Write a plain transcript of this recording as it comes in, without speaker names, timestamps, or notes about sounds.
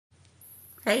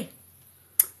Hey,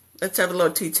 let's have a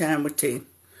little tea time with tea.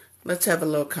 Let's have a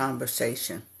little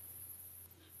conversation.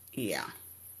 Yeah.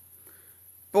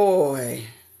 Boy.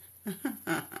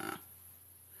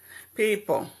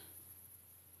 People.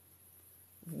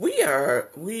 We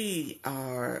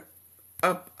are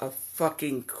up a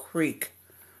fucking creek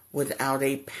without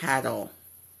a paddle.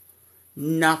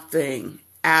 Nothing.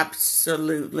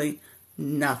 Absolutely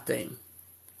nothing.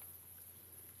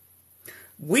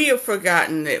 We have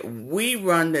forgotten that we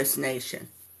run this nation.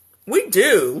 We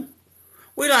do.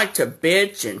 We like to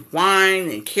bitch and whine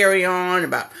and carry on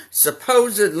about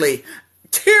supposedly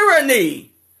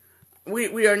tyranny.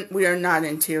 We are not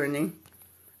in tyranny.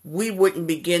 We wouldn't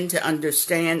begin to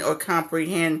understand or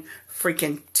comprehend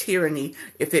freaking tyranny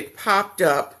if it popped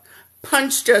up,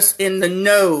 punched us in the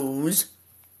nose.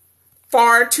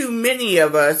 Far too many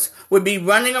of us would be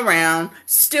running around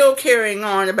still carrying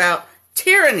on about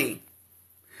tyranny.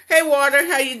 Hey, Water,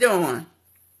 how you doing?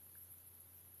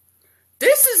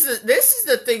 This is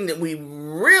the thing that we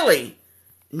really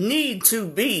need to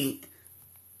be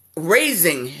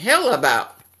raising hell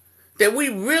about. That we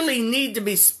really need to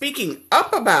be speaking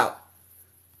up about.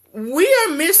 We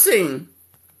are missing.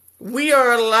 We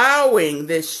are allowing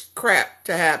this crap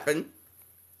to happen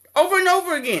over and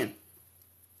over again.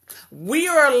 We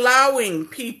are allowing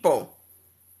people,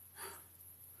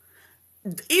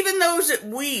 even those that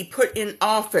we put in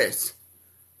office,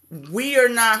 we are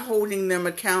not holding them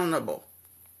accountable.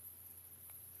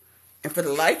 And for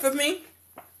the life of me,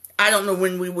 I don't know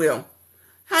when we will.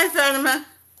 Hi, Fatima.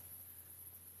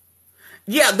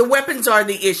 Yeah, the weapons are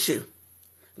the issue.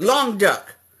 Long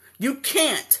duck. You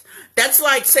can't. That's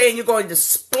like saying you're going to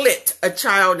split a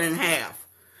child in half.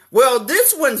 Well,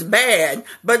 this one's bad,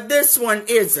 but this one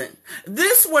isn't.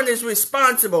 This one is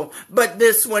responsible, but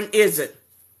this one isn't.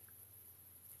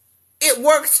 It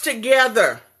works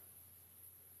together.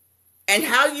 And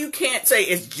how you can't say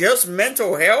it's just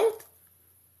mental health?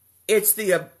 It's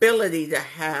the ability to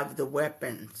have the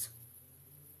weapons.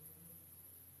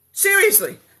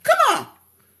 Seriously, come on.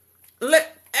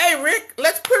 Hey, Rick,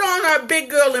 let's put on our big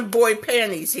girl and boy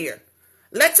panties here.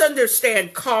 Let's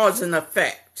understand cause and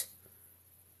effect.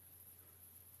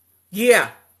 Yeah,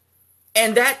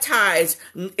 and that ties,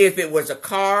 if it was a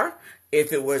car,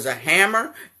 if it was a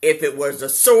hammer, if it was a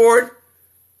sword,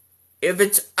 if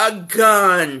it's a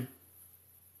gun.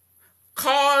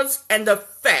 Cause and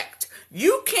effect.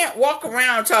 You can't walk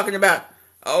around talking about,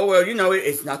 oh, well,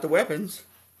 it's not the weapons.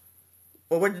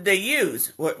 Well, what did they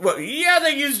use? Well, yeah,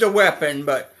 they used a weapon,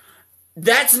 but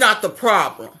that's not the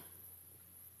problem.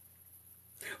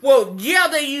 Well, yeah,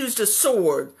 they used a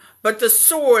sword, but the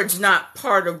sword's not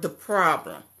part of the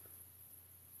problem.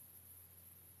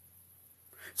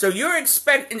 So you're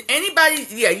expecting anybody,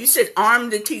 you said arm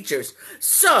the teachers.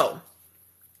 So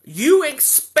you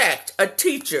expect a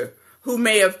teacher who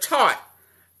may have taught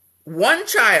one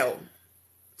child,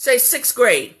 say 6th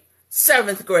grade,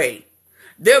 7th grade.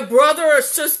 Their brother or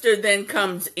sister then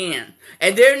comes in,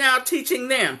 and they're now teaching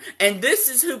them, and this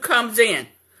is who comes in.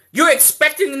 You're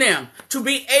expecting them to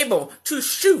be able to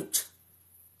shoot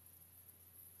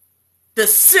the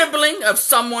sibling of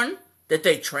someone that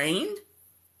they trained,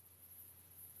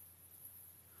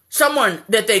 someone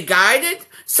that they guided,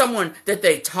 someone that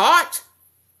they taught.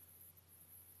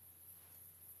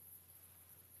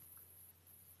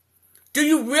 Do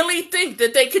you really think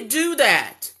that they could do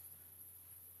that?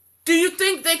 Do you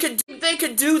think they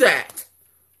could do that?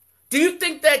 Do you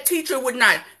think that teacher would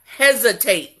not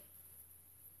hesitate?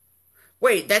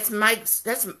 Wait, that's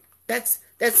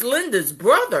Linda's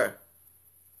brother.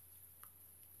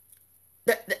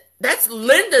 That's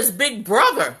Linda's big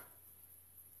brother.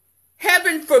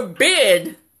 Heaven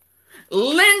forbid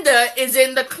Linda is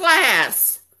in the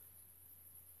class.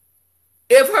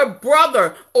 If her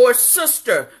brother or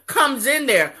sister comes in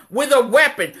there with a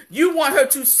weapon, you want her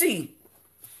to see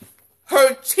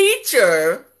her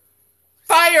teacher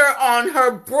fire on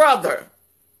her brother.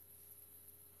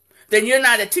 Then you're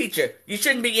not a teacher. You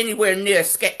shouldn't be anywhere near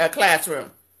a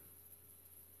classroom.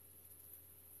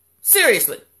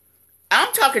 Seriously.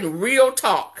 I'm talking real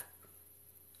talk.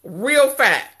 Real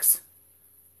facts.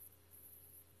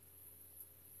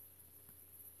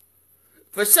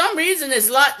 For some reason, it's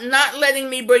not letting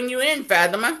me bring you in,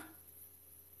 Fatima.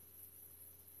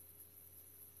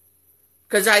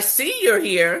 Because I see you're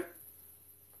here.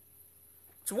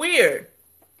 It's weird.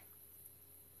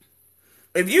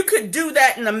 If you could do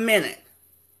that in a minute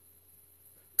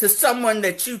to someone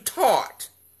that you taught,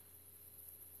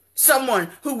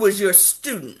 someone who was your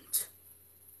student,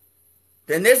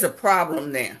 then there's a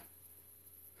problem there.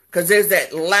 Because there's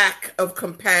that lack of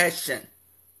compassion,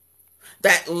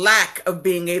 that lack of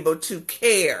being able to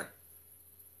care.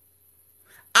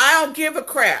 I don't give a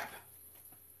crap.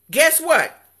 Guess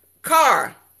what?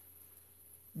 Car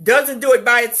doesn't do it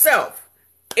by itself.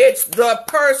 It's the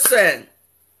person.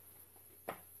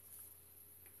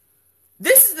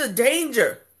 This is the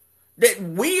danger that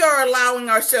we are allowing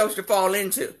ourselves to fall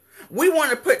into. We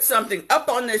want to put something up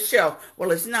on this shelf.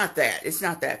 Well, it's not that. It's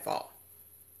not that fault.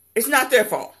 It's not their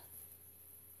fault.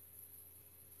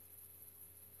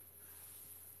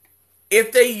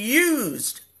 If they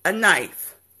used a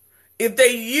knife, if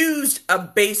they used a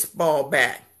baseball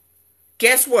bat,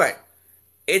 guess what?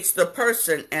 It's the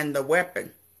person and the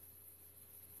weapon.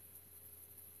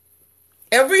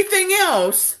 Everything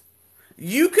else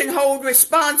you can hold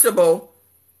responsible,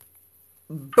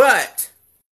 but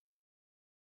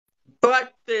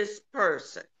this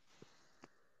person,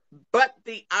 but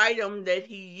the item that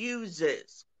he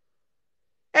uses.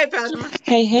 Hey, Fatima.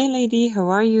 Hey, lady, how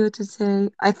are you today?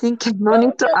 I think no Oh,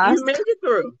 need to you ask. made it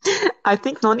through. I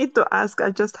think no need to ask.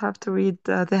 I just have to read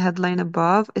the headline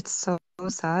above. It's so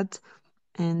sad.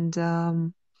 And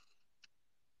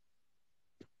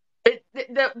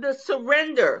The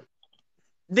surrender,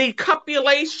 the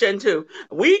copulation to,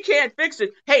 we can't fix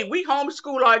it. Hey, we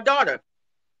homeschool our daughter.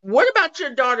 What about your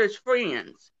daughter's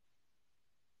friends?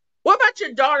 What about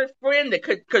your daughter's friend that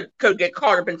could get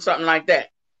caught up in something like that?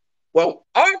 Well,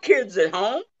 our kids at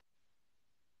home.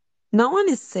 no one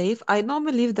is safe. I don't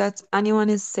believe that anyone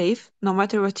is safe, no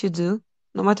matter what you do,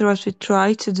 no matter what we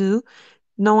try to do,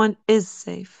 no one is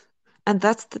safe. And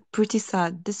that's pretty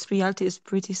sad. This reality is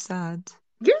pretty sad.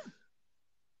 Yeah,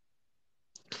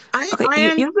 Okay,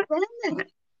 I understand that.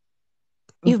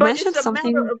 you've But it's mentioned a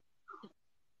matter something. of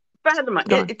Fatima.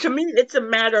 Go on. To me, it's a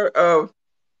matter of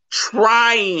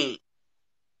trying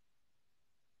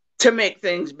to make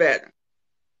things better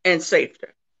and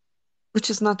safer. Which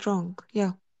is not wrong.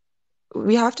 Yeah.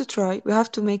 We have to try. We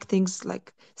have to make things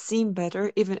like seem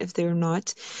better, even if they're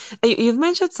not. You've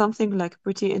mentioned something like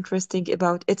pretty interesting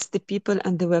about it's the people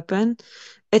and the weapon.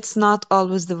 It's not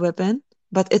always the weapon,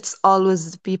 but it's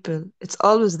always the people. It's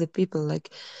always the people. Like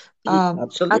at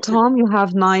Absolutely. home, you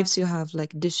have knives, you have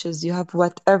like dishes, you have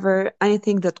whatever,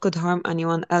 anything that could harm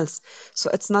anyone else. So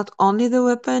it's not only the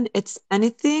weapon, it's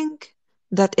anything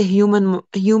that a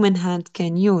human hand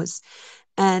can use.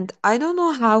 And I don't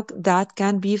know how that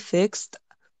can be fixed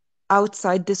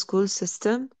outside the school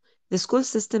system. The school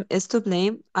system is to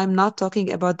blame. I'm not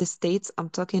talking about the states, I'm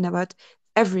talking about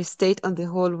every state on the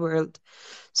whole world.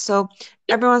 So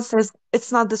Yep. everyone says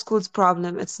it's not the school's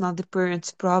problem, it's not the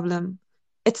parents' problem.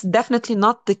 It's definitely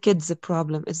not the kids'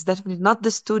 problem. It's definitely not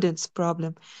the students'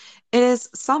 problem. It is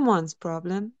someone's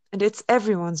problem and it's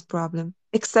everyone's problem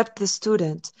except the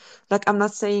student. Like, I'm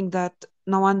not saying that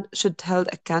no one should held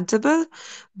accountable,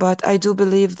 but I do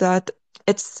believe that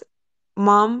it's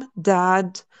mom,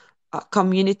 dad,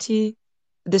 community,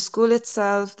 the school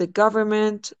itself, the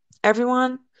government,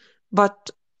 everyone. But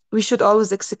we should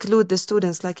always exclude the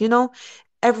students. Like,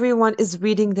 everyone is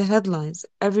reading the headlines.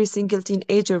 Every single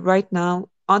teenager right now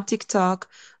on TikTok,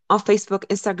 on Facebook,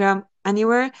 Instagram,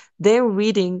 anywhere, they're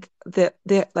reading the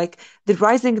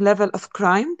rising level of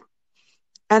crime,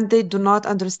 and they do not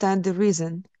understand the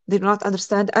reason. They do not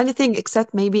understand anything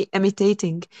except maybe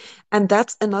imitating. And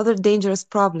that's another dangerous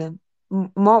problem,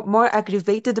 more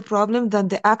aggravated problem than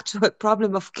the actual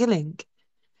problem of killing.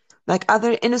 Like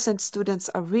other innocent students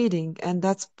are reading, and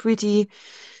that's pretty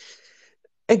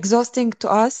exhausting to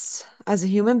us as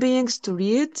human beings to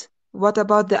read. What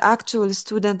about the actual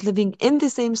student living in the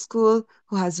same school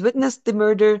who has witnessed the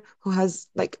murder, who has,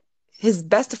 like, his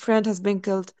best friend has been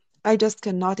killed? I just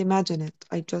cannot imagine it.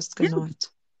 I just Yeah. cannot.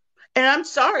 And I'm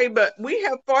sorry, but we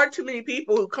have far too many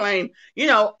people who claim,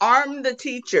 arm the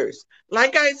teachers.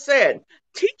 Like I said,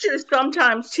 teachers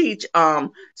sometimes teach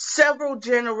several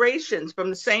generations from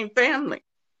the same family.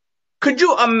 Could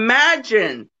you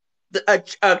imagine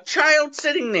a child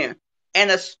sitting there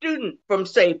and a student from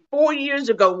say 4 years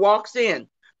ago walks in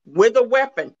with a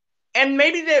weapon, and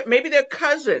maybe their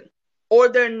cousin or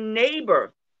their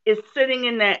neighbor is sitting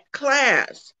in that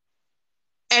class,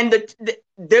 and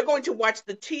they're going to watch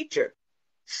the teacher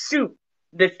shoot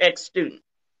this ex student.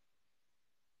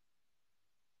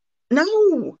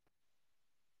 No,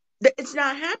 it's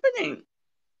not happening.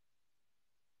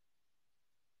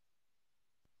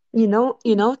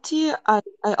 T,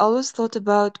 I always thought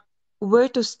about where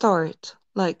to start.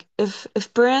 Like if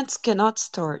parents cannot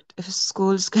start, if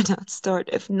schools cannot start,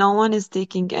 if no one is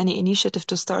taking any initiative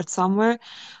to start somewhere,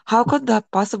 how could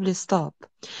that possibly stop?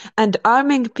 And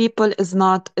arming people is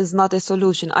not a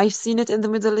solution. I've seen it in the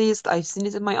Middle East, I've seen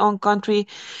it in my own country.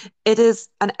 It is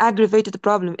an aggravated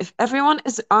problem. If everyone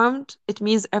is armed, it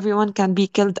means everyone can be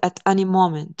killed at any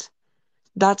moment.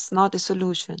 That's not a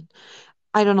solution.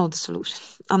 I don't know the solution.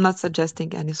 I'm not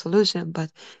suggesting any solution,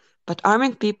 but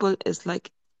arming people is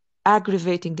like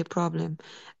aggravating the problem.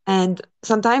 And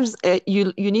sometimes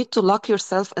you need to lock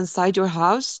yourself inside your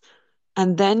house,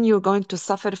 and then you're going to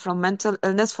suffer from mental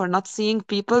illness for not seeing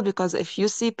people, because if you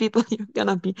see people, you're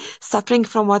gonna be suffering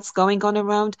from what's going on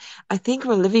around. I think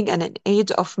we're living in an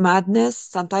age of madness.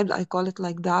 Sometimes I call it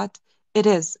like that. It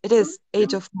is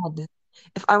age of madness,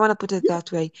 if I want to put it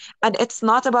that way. And it's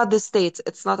not about the states,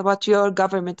 it's not about your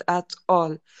government at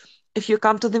all. If you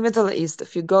come to the Middle East,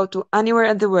 if you go to anywhere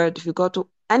in the world, if you go to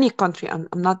any country, I'm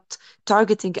not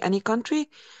targeting any country,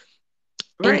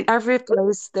 in Right. every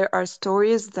place there are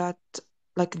stories that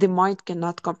like the mind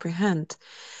cannot comprehend.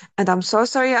 And I'm so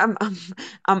sorry, I'm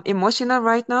emotional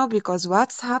right now because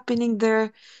what's happening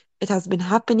there, it has been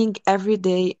happening every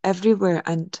day, everywhere,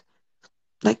 and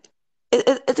like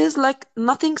it is like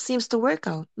nothing seems to work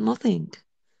out. Nothing.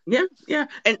 Yeah, yeah.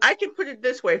 And I can put it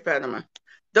this way, Fatima.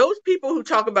 Those people who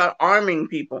talk about arming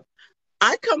people,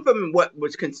 I come from what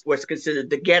was considered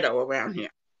the ghetto around here.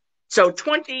 So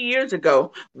 20 years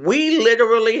ago, we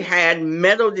literally had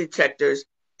metal detectors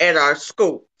at our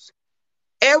schools.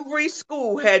 Every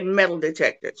school had metal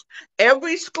detectors.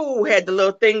 Every school had the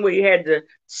little thing where you had to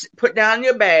put down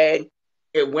your bag.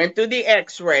 It went through the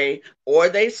x-ray or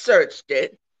they searched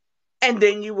it, and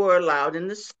then you were allowed in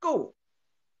the school.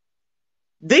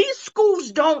 These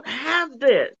schools don't have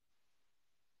this.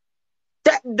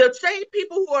 That the same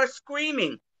people who are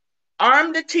screaming,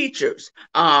 arm the teachers,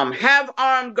 have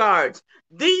armed guards.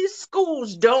 These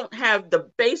schools don't have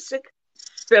the basic,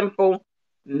 simple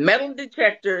metal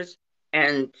detectors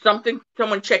and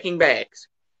someone checking bags.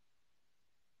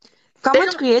 They Comment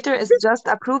don't. creator is just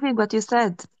approving what you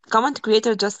said. Comment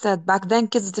creator just said back then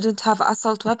kids didn't have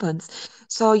assault weapons.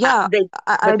 So yeah, They,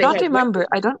 I but they don't had remember. weapons.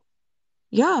 I don't.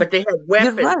 Yeah, But they had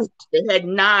you're weapons. right. They had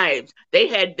knives. They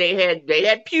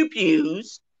had pew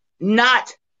pews,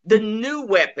 not the new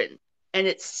weapon, and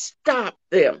it stopped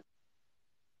them.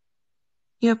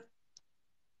 Yep.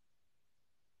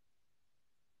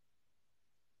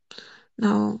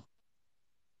 No,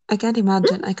 I can't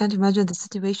imagine. I can't imagine the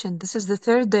situation. This is the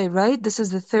third day, right? This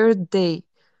is the third day.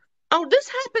 Oh, this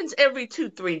happens every 2,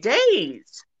 3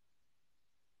 days.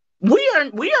 We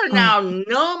are Oh, now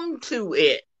numb to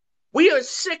it. We are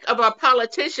sick of our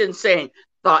politicians saying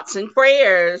thoughts and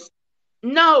prayers.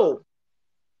 No.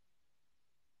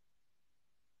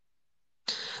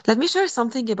 let me share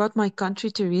something about my country,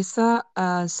 Teresa.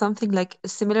 Something like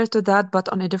similar to that, but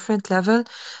on a different level.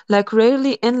 Like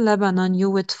rarely in Lebanon you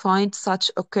would find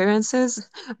such occurrences,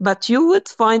 but you would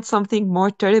find something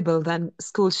more terrible than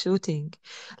school shooting.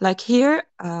 Like here,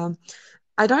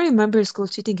 I don't remember school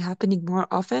shooting happening more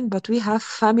often, but we have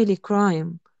family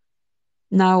crime.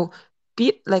 Now,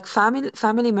 like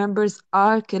family members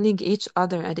are killing each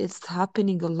other, and it's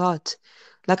happening a lot.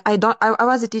 Like I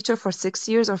was a teacher for 6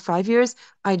 years or 5 years.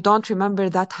 I don't remember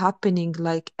that happening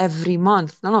like every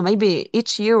month. No, no, maybe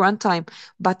each year one time.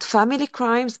 But family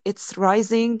crimes, it's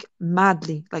rising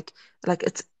madly. Like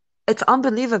it's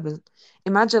unbelievable.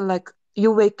 Imagine like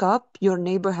you wake up, your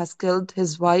neighbor has killed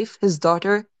his wife, his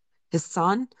daughter, his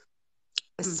son.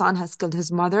 His son has killed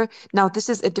his mother. Now, this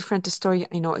is a different story.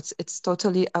 I know it's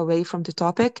totally away from the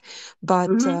topic,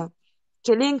 but Mm-hmm.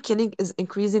 killing is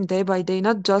increasing day by day,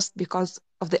 not just because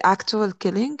of the actual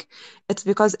killing, it's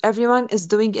because everyone is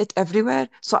doing it everywhere.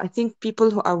 So I think people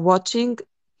who are watching,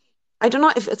 I don't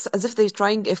know if it's as if they're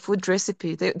trying a food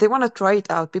recipe. They want to try it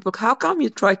out. People, how come you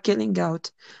try killing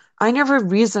out? I never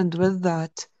reasoned with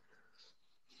that.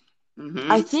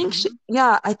 I Mm-hmm. think, Mm-hmm.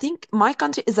 yeah, I think my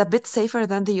country is a bit safer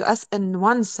than the US in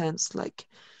one sense. Like,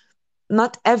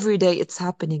 not every day it's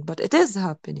happening, but it is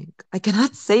happening. I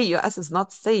cannot say US is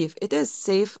not safe. It is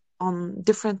safe on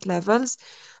different levels.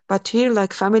 But here,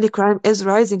 like family crime is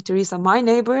rising, Teresa. My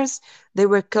neighbors, they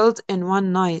were killed in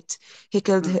one night.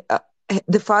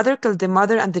 The father killed the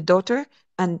mother and the daughter,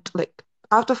 and like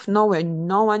out of nowhere,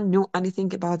 no one knew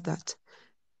anything about that.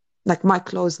 Like my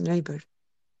close neighbor.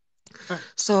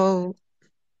 So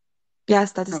yeah,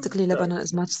 I'm statistically, sorry. Lebanon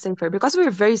is much safer because we're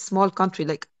a very small country.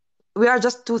 Like we are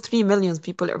just 2, 3 million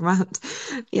people around.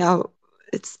 Yeah,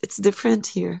 it's different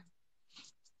here.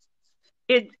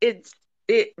 It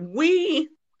we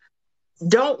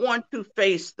don't want to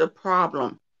face the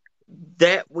problem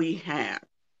that we have.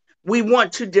 We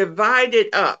want to divide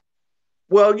it up.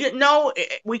 Well,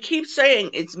 we keep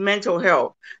saying it's mental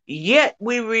health, yet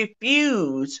we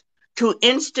refuse to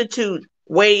institute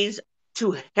ways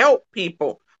to help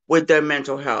people with their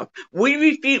mental health. We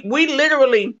refuse, we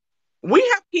literally, we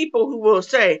have people who will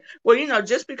say, well,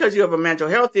 just because you have a mental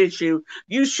health issue,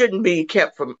 you shouldn't be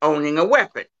kept from owning a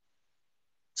weapon.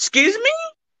 Excuse me?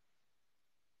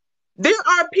 There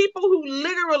are people who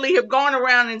literally have gone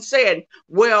around and said,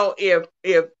 well,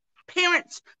 if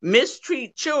parents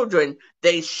mistreat children,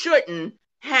 they shouldn't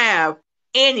have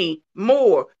any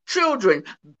more children.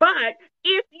 But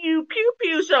if you pew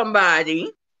pew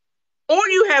somebody or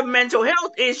you have mental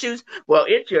health issues, well,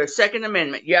 it's your Second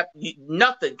Amendment. Yep,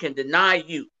 nothing can deny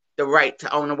you the right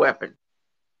to own a weapon.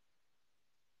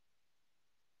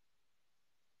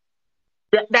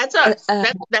 That's Uh, us. uh,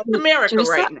 That's America Teresa,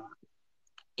 right now.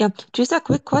 yeah, Teresa,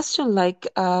 quick question. Like,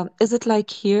 is it like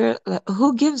here, like,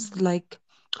 who gives, like,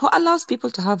 who allows people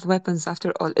to have weapons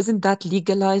after all? Isn't that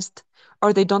legalized?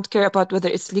 Or they don't care about whether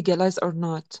it's legalized or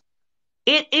not?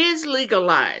 It is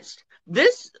legalized.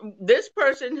 This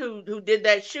person who did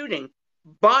that shooting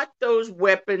bought those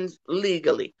weapons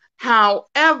legally.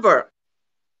 However,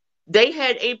 they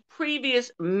had a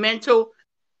previous mental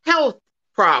health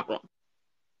problem.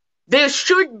 There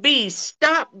should be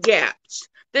stop gaps.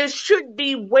 There should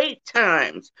be wait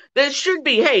times. There should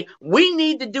be, hey, we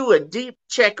need to do a deep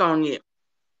check on you.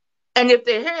 And if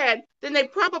they had, then they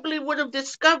probably would have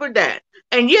discovered that.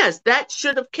 And yes, that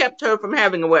should have kept her from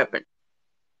having a weapon.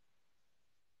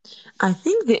 I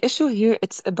think the issue here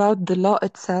it's about the law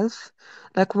itself.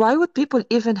 Like, why would people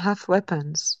even have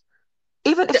weapons?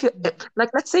 Even if you like,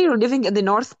 let's say you're living in the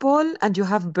North Pole and you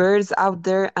have birds out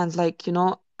there and like,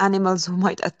 animals who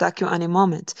might attack you any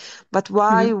moment. But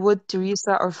why Mhm. would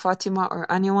Teresa or Fatima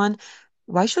or anyone,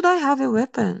 why should I have a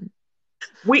weapon?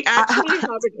 We actually I,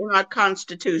 have it in our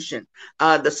Constitution,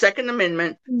 the Second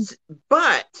Amendment.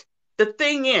 But the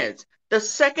thing is, the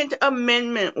Second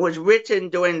Amendment was written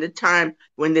during the time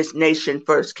when this nation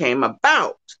first came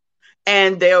about,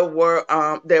 and there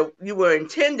you were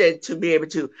intended to be able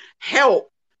to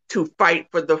help to fight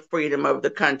for the freedom of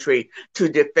the country, to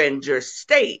defend your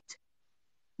state.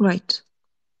 right.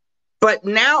 But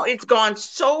now it's gone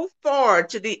so far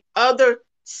to the other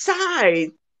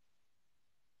side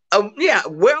of, yeah,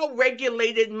 well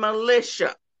regulated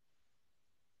militia.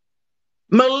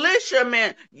 Militia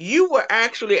meant you were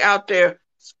actually out there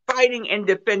fighting and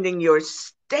defending your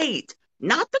state,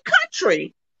 not the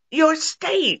country, your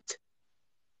state.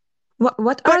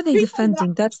 What But are they people want,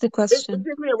 defending? That's the it question.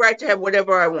 gives me a right to have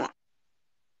whatever I want.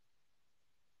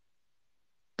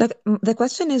 The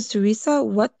question is, Teresa,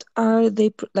 what are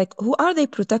they like? Who are they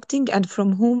protecting and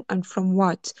from whom and from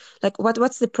what? Like,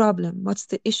 what's the problem? What's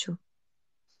the issue?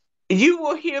 You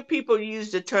will hear people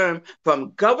use the term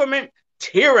from government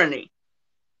tyranny.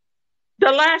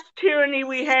 The last tyranny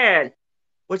we had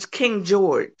was King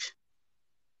George.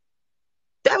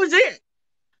 That was it.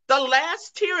 The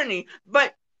last tyranny.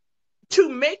 But to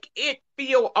make it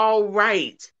feel all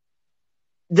right,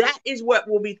 that is what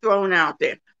will be thrown out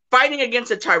there. Fighting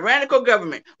against a tyrannical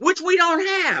government, which we don't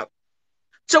have.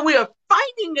 So we are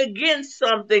fighting against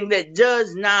something that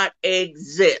does not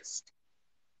exist.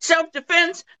 Self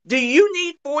defense, do you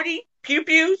need 40 pew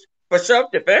pews for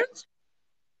self defense?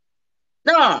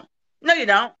 No, no, you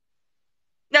don't.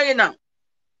 No, you don't.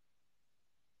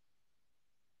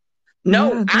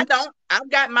 No, Yeah, I that's don't. I've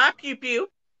got my pew pew.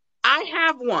 I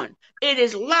have one. It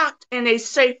is locked in a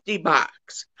safety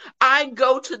box. I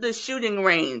go to the shooting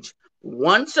range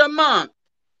once a month.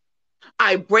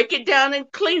 I break it down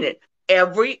and clean it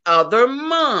every other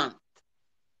month.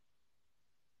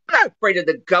 I'm not afraid of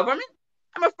the government.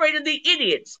 I'm afraid of the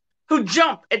idiots who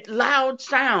jump at loud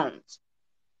sounds.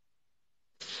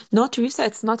 no, Teresa,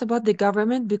 it's not about the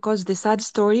government because the sad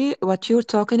story, what you're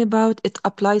talking about, it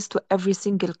applies to every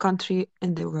single country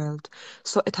in the world.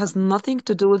 So it has nothing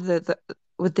to do with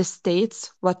with the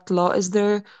states, what law is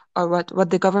there, or what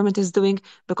the government is doing.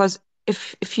 Because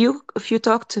if you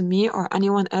talk to me or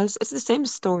anyone else, it's the same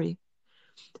story.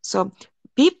 So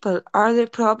people are the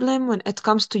problem when it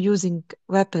comes to using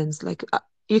weapons. Like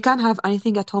you can't have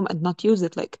anything at home and not use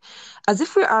it. Like as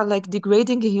if we are like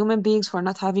degrading human beings for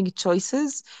not having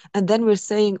choices, and then we're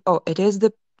saying, "Oh, it is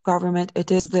the government,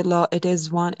 it is the law, it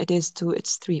is one, it is two,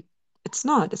 it's three." It's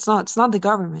not. It's not. It's not the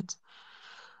government.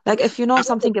 Like if you know I'm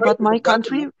not something afraid about of the my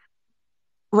country, government.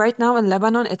 right now in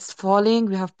Lebanon, it's falling.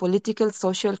 We have political,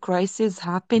 social crisis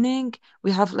happening.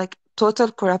 We have like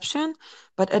total corruption,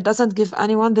 but it doesn't give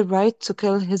anyone the right to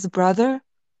kill his brother.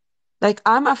 Like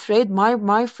I'm afraid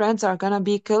my friends are gonna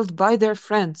be killed by their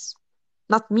friends,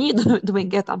 not me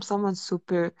doing it. I'm someone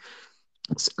super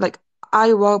like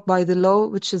I walk by the law,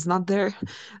 which is not there.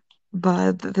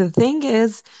 But the thing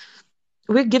is,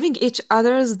 we're giving each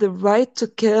others the right to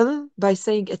kill by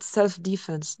saying it's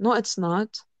self-defense. No, it's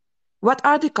not. What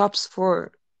are the cops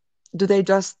for? Do they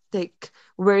just take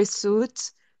wear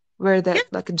suits where Yeah. they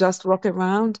like just walk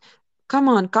around? Come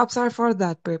on, cops are for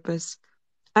that purpose.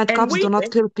 And And cops do we not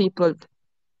kill people.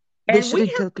 They And we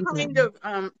shouldn't have kill people kind anymore.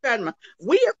 of, Fatima,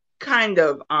 we have kind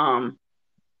of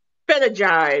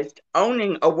fetishized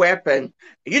owning a weapon,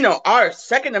 our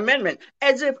Second Amendment,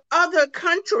 as if other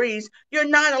countries you're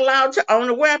not allowed to own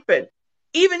a weapon.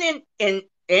 Even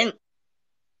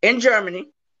in Germany,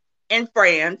 in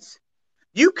France,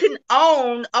 you can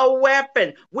own a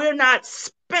weapon. We're not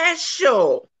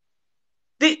special.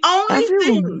 The only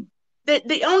thing Everyone.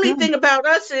 the only Yeah. thing about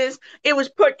us is it was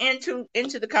put into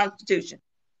the Constitution.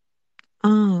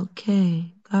 Oh,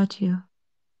 okay. Got you.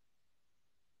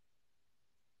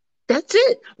 That's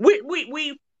it.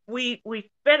 We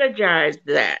fetishized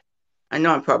that. I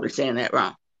know I'm probably saying that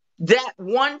wrong. That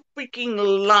one freaking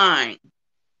line.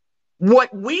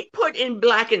 What we put in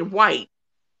black and white,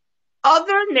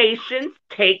 other nations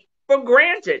take for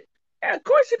granted. Yeah, of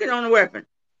course you can own a weapon.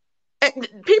 And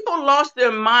people lost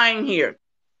their mind here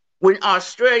when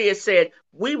Australia said,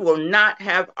 we will not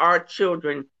have our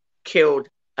children killed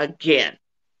again.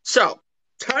 So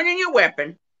turn in your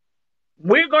weapon.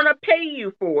 We're going to pay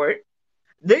you for it.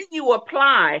 Then you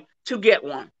apply to get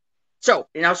one. So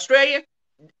in Australia,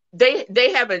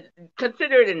 they have a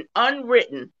considered an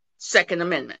unwritten Second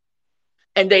Amendment,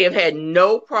 and they have had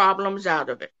no problems out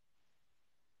of it.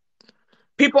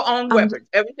 People own I'm weapons,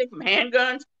 everything from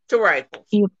handguns to rifles.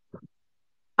 you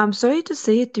I'm sorry to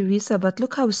say it, Teresa, but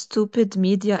look how stupid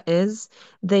media is.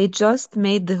 They just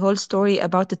made the whole story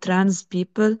about the trans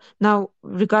people. Now,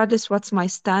 regardless what's my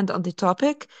stand on the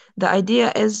topic, the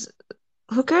idea is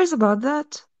who cares about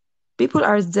that? People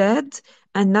are dead,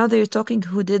 and now they're talking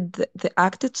who did the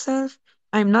act itself.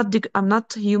 I'm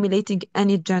not humiliating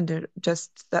any gender,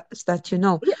 just that you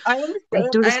know. Yeah, I With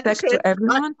understand. due I respect understand. to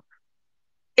everyone,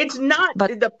 It's not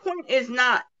but the point is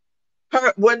not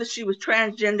her whether she was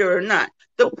transgender or not.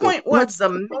 The point was what's the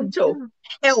the point? mental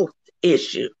health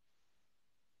issue,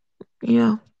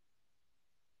 Yeah.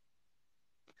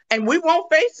 and we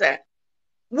won't face that.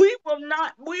 We will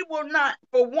not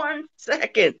for 1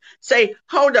 second say,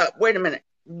 hold up, wait a minute.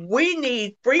 We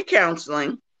need free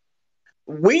counseling.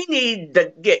 We need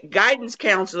to get guidance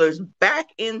counselors back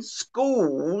in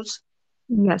schools.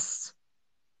 Yes.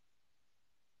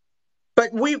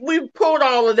 But we pulled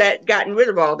all of that, gotten rid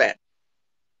of all that.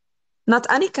 Not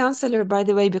any counselor, by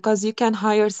the way, because you can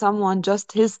hire someone,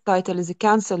 just his title is a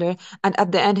counselor, and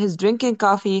at the end he's drinking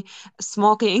coffee,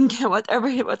 smoking, whatever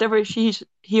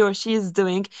he or she is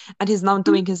doing, and he's not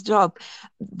doing his job.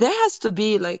 There has to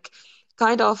be like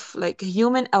kind of like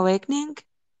human awakening,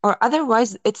 or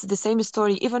otherwise it's the same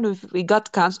story. Even if we got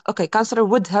okay, counselor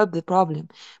would help the problem,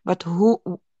 but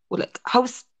like how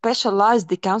specialized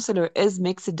the counselor is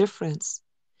makes a difference.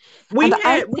 We And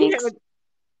I had we think, had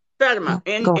Fatima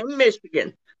yeah, go. in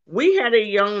Michigan. We had a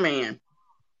young man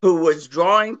who was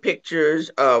drawing pictures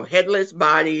of headless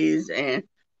bodies and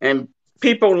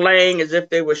people laying as if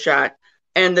they were shot.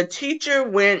 And the teacher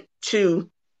went to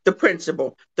the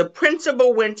principal. The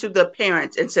principal went to the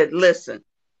parents and said, "Listen,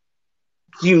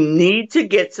 you need to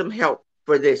get some help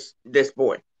for this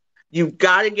boy. You've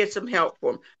got to get some help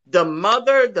for him." The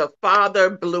mother, the father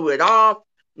blew it off.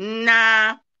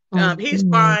 Nah, Oh, he's no.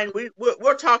 fine.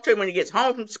 We'll talk to him when he gets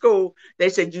home from school. They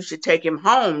said you should take him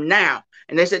home now,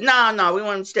 and they said no, no, we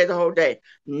want him to stay the whole day.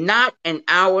 Not an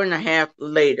hour and a half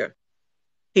later,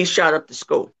 he shot up the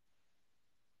school.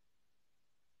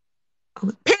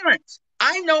 Parents,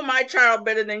 I know my child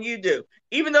better than you do.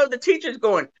 Even though the teacher's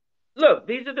going, look,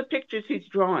 these are the pictures he's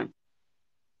drawing.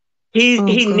 He Oh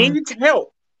he God. needs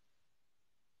help.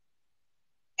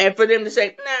 And for them to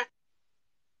say, nah,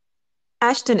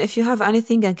 Ashton, if you have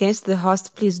anything against the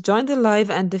host, please join the live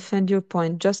and defend your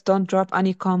point. Just don't drop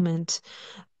any comment.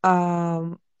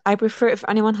 I prefer if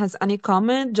anyone has any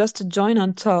comment, just to join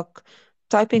and talk.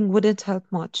 Typing wouldn't help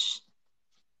much.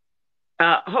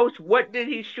 host, what did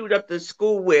he shoot up the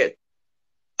school with?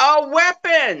 A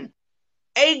weapon,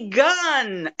 a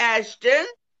gun, Ashton.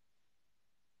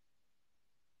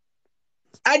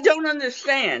 I don't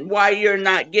understand why you're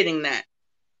not getting that.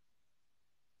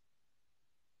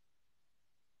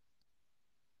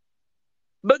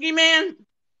 Boogeyman,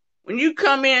 when you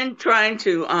come in trying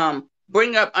to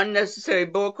bring up unnecessary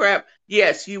bullcrap,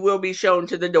 yes, you will be shown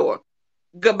to the door.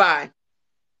 Goodbye.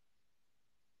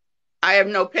 I have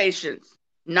no patience.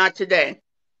 Not today.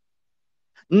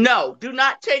 No, do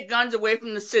not take guns away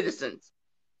from the citizens.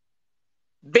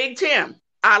 Big Tim,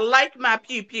 I like my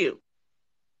pew pew.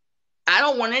 I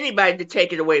don't want anybody to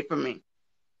take it away from me.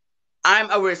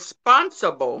 I'm a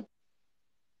responsible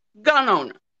gun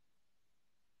owner.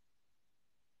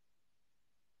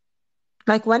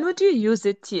 Like, when would you use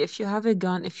it, T, if you have a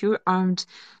gun, if you're armed?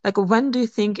 Like, when do you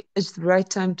think is the right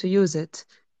time to use it?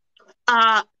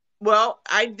 Uh, Well,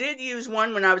 I did use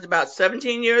one when I was about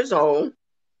 17 years old.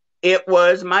 It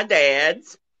was my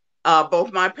dad's.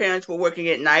 Both my parents were working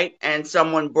at night, and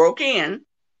someone broke in.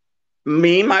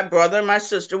 Me, my brother, and my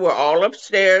sister were all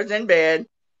upstairs in bed,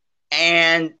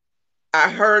 and I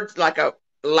heard like a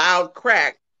loud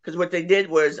crack because what they did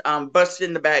was bust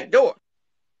in the back door.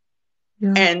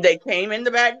 Yeah, And they came in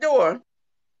the back door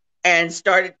and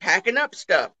started packing up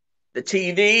stuff, the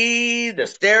TV, the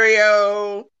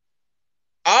stereo,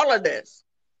 all of this.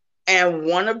 And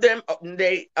one of them,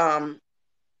 they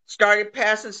started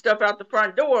passing stuff out the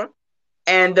front door.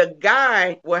 And the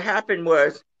guy, what happened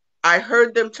was, I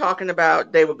heard them talking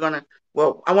about they were gonna.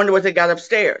 Well, I wonder what they got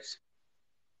upstairs.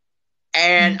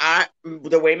 And yeah.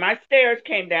 the way my stairs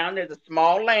came down, there's a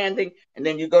small landing, and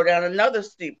then you go down another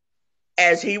steep.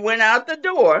 As he went out the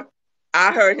door,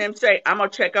 I heard him say, "I'm gonna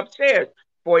check upstairs."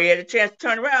 Before he had a chance to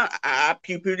turn around, I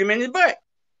pew pewed him in his butt.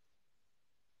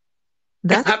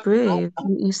 That's I, brave.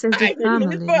 You saved your I hit him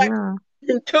in his family. butt. Yeah.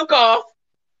 He took off.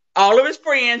 All of his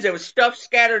friends, there was stuff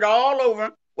scattered all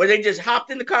over where they just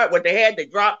hopped in the car. What they had, they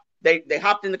dropped. They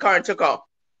hopped in the car and took off.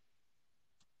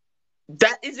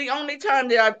 That is the only time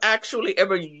that I've actually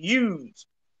ever used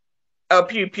a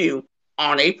pew pew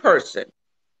on a person.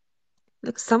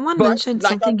 Look, someone But mentioned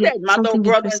like I said, my little something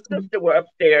brother and interesting. sister were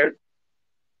upstairs,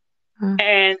 Uh,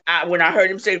 and when I heard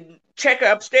him say, "Check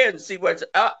her upstairs and see what's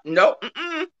up," no,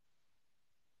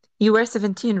 you were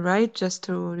 17, right? Just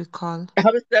to recall.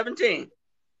 I was 17.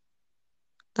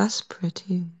 That's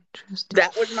pretty interesting.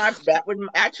 That was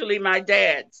actually my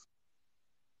dad's.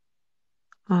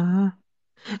 Uh,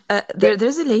 That,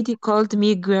 there's a lady called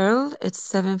Me Girl. It's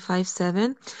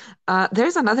 757.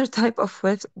 There's another type of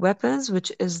weapons,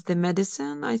 which is the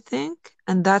medicine, I think,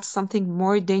 and that's something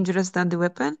more dangerous than the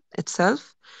weapon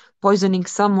itself. Poisoning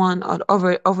someone or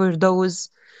overdose.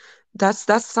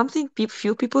 That's something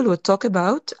few people would talk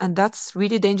about, and that's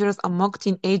really dangerous among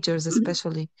teenagers,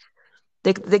 especially.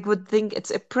 They would think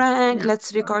it's a prank. yeah,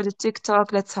 Let's record a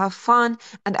TikTok. Let's have fun,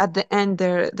 and at the end,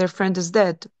 their friend is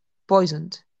dead,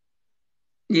 poisoned.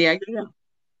 yeah, yeah,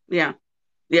 yeah.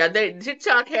 Yeah,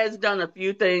 TikTok has done a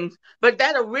few things, but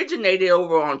that originated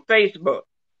over on Facebook.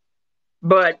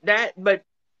 But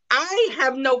I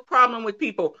have no problem with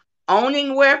people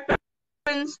owning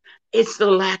weapons. It's the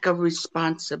lack of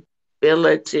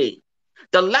responsibility,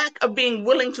 the lack of being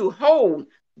willing to hold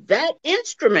that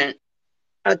instrument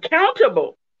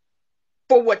accountable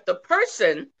for what the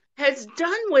person has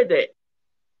done with it.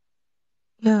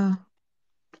 Yeah,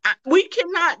 We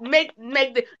cannot make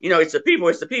the it's the people,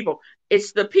 it's the people,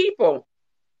 it's the people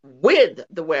with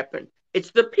the weapon,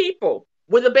 it's the people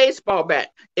with a baseball bat,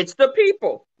 it's the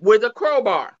people with a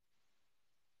crowbar.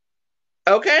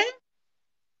 Okay,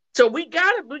 so we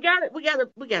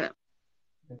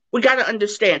gotta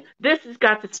understand this has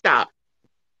got to stop.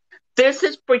 This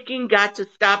has freaking got to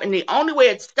stop, and the only way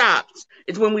it stops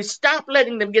is when we stop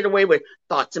letting them get away with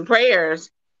thoughts and prayers.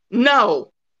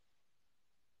 No,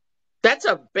 that's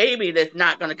a baby that's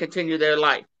not going to continue their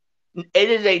life. It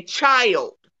is a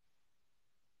child,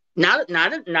 not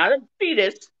a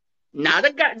fetus, not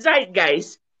a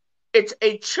zeitgeist. It's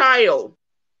a child,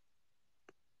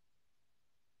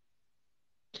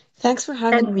 thanks for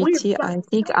having and me, we've T. got I to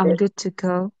think stop I'm it. good to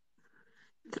go.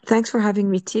 Thanks for having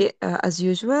me, T, as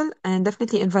usual, and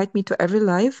definitely invite me to every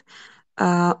live.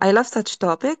 I love such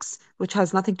topics, which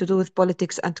has nothing to do with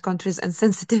politics and countries and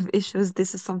sensitive issues.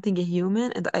 This is something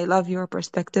human, and I love your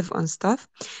perspective on stuff.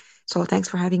 So thanks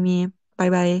for having me. Bye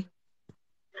bye.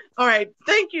 All right,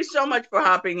 thank you so much for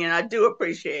hopping in. I do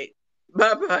appreciate.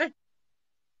 Bye bye.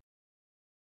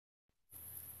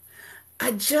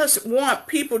 I just want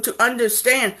people to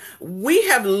understand we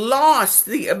have lost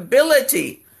the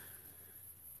ability.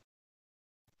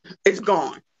 It's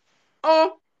gone.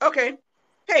 Oh, okay.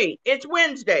 Hey, it's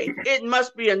Wednesday. It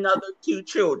must be another two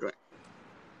children.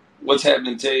 What's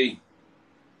happening, T?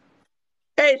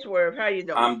 Hey, Swerve, how you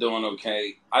doing? I'm doing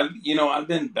okay. I've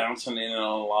been bouncing in and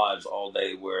on lives all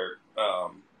day where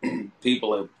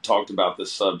people have talked about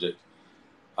this subject,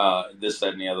 this,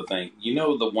 that, and the other thing. You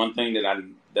know, the one thing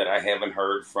that I haven't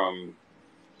heard from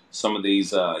some of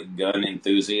these gun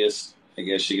enthusiasts, I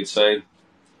guess you could say.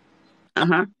 Uh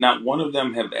huh. Not one of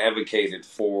them have advocated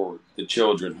for the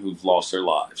children who've lost their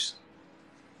lives.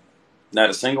 Not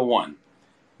a single one.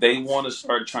 They want to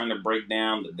start trying to break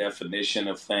down the definition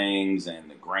of things and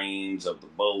the grains of the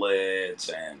bullets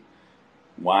and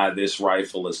why this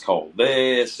rifle is called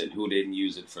this and who didn't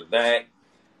use it for that.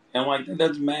 And like that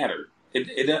doesn't matter.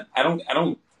 I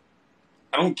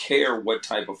don't care what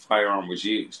type of firearm was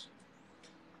used.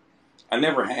 I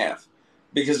never have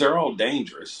because they're all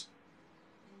dangerous.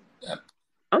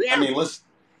 Oh I yeah. mean,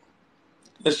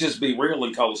 Let's just be real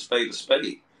and call a spade a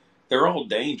spade. They're all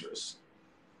dangerous.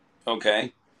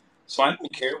 Okay? So I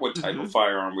don't care what type Mm-hmm. of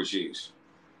firearm was used.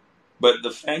 But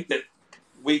the fact that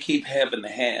we keep having to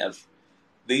have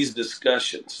these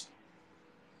discussions.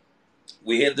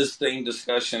 We had this same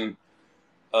discussion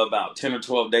about 10 or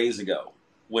 12 days ago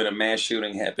when a mass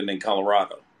shooting happened in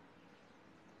Colorado.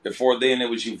 Before then, it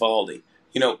was Uvalde.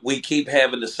 We keep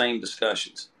having the same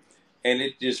discussions. And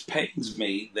it just pains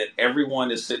me that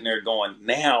everyone is sitting there going,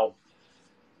 now,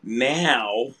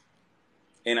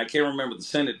 and I can't remember the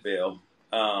Senate bill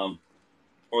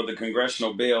or the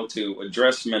congressional bill to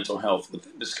address mental health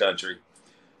within this country,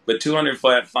 but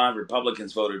 205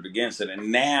 Republicans voted against it.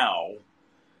 And now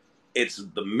it's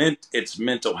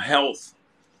mental health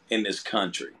in this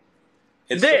country.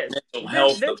 It's the mental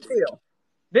health This of, bill.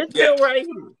 This yeah, bill right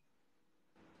here.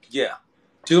 yeah.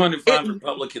 205 It,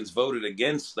 Republicans voted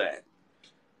against that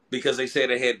because they said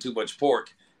it had too much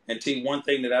pork. And T, one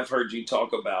thing that I've heard you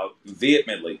talk about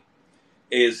vehemently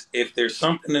is if there's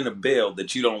something in a bill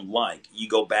that you don't like, you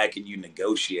go back and you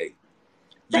negotiate.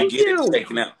 You thank get it you.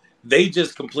 taken out. They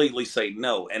just completely say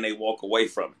no and they walk away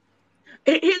from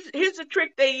it. Here's a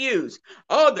trick they use.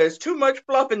 Oh, there's too much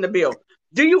fluff in the bill.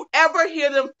 Do you ever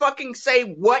hear them fucking say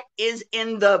what is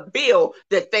in the bill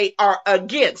that they are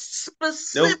against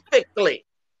specifically?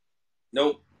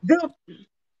 Nope.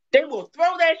 They will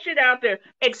throw that shit out there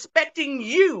expecting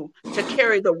you to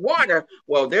carry the water.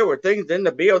 Well, there were things in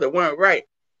the bill that weren't right.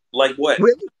 Like what?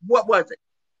 Really? What was it?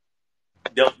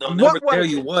 They'll What never tell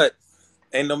was you it? what.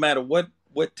 And no matter what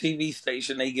TV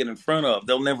station they get in front of,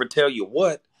 they'll never tell you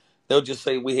what. They'll just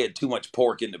say we had too much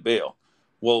pork in the bill.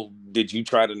 Well, did you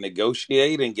try to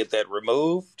negotiate and get that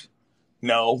removed?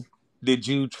 No. Did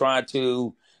you try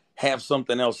to have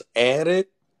something else added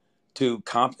to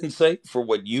compensate for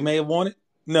what you may have wanted?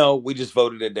 No, we just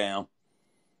voted it down.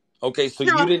 Okay, so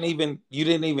you No, didn't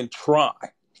even try.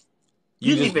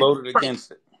 You you didn't just even voted fight.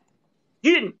 against it.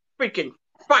 You didn't freaking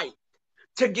fight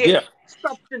to get Yeah.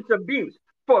 substance abuse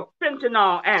for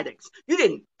fentanyl addicts. You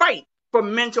didn't fight for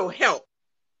mental health.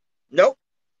 Nope.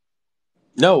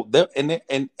 No,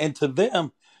 and to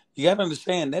them, you got to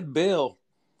understand that bill.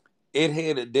 It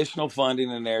had additional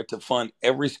funding in there to fund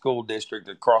every school district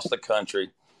across the country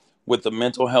with a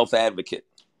mental health advocate.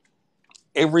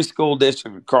 Every school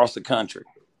district across the country.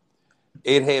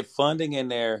 It had funding in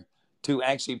there to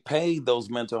actually pay those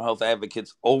mental health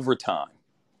advocates overtime.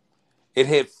 It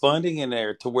had funding in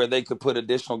there to where they could put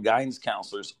additional guidance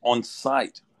counselors on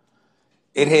site.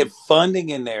 It Mm-hmm. had funding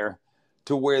in there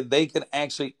to where they could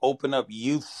actually open up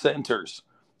youth centers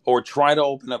or try to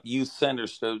open up youth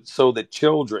centers so that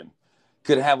children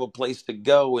could have a place to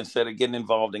go instead of getting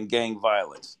involved in gang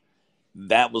violence.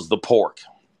 That was the pork.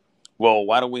 Well,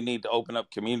 why do we need to open up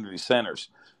community centers?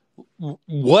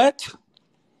 What?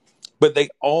 But they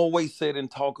always sit and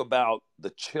talk about the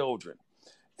children.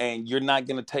 And you're not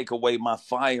going to take away my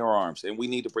firearms, and we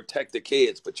need to protect the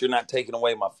kids, but you're not taking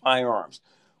away my firearms.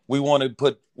 We want to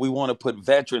put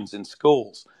veterans in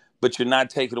schools, but you're not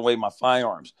taking away my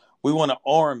firearms. We want to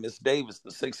arm Miss Davis,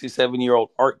 the 67-year-old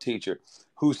art teacher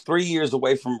who's 3 years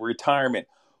away from retirement,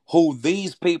 who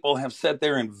these people have sat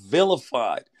there and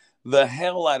vilified the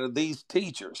hell out of these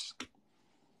teachers.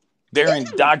 They're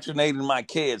indoctrinating my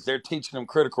kids. They're teaching them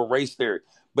critical race theory.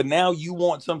 But now you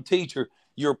want some teacher,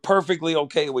 you're perfectly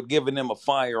okay with giving them a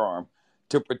firearm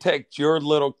to protect your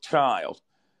little child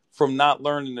from not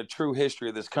learning the true history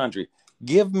of this country.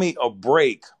 Give me a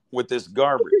break with this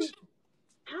garbage.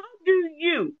 How do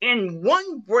you, in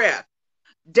one breath,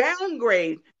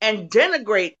 downgrade and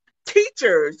denigrate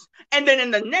teachers, and then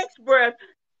in the next breath,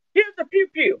 here's a pew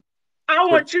pew. I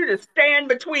want you to stand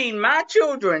between my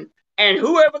children and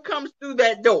whoever comes through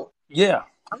that door. Yeah.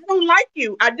 I don't like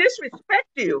you. I disrespect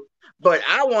you, but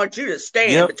I want you to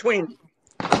stand between.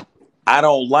 I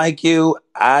don't like you.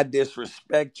 I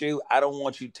disrespect you. I don't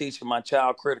want you teaching my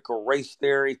child critical race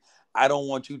theory. I don't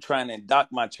want you trying to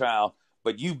induct my child,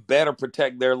 but you better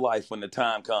protect their life when the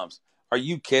time comes. Are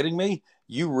you kidding me?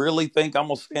 You really think I'm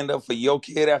going to stand up for your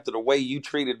kid after the way you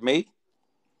treated me?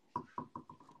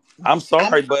 I'm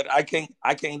sorry, but I can't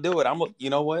do it. You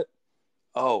know what?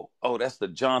 Oh, that's the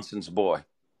Johnson's boy.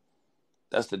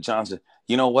 That's the Johnson.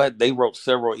 You know what? They wrote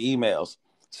several emails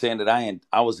saying that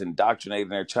I was indoctrinating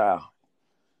their child.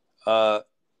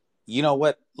 You know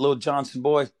what, little Johnson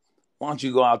boy? Why don't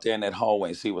you go out there in that hallway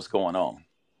and see what's going on?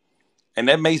 And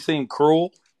that may seem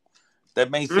cruel.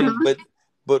 That may seem,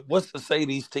 but what's to say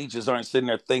these teachers aren't sitting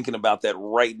there thinking about that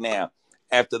right now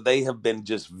after they have been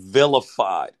just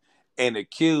vilified and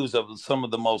accused of some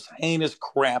of the most heinous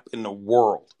crap in the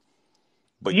world.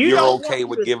 But you're okay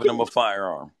with giving them a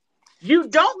firearm. You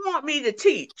don't want me to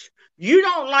teach. You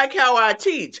don't like how I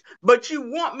teach, but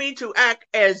you want me to act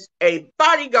as a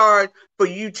bodyguard for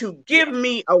you to give Yeah,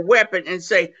 me a weapon and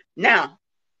say, now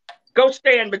go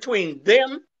stand between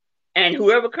them and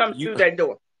whoever comes you through that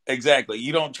door. exactly.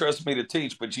 You don't trust me to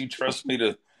teach, but you trust me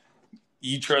to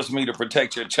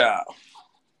protect your child.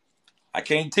 I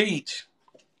can't teach.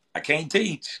 I can't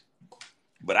teach,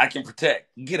 but I can protect.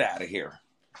 Get out of here.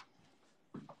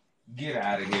 Get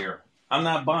out of here. I'm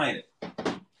not buying it.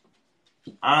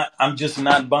 I'm just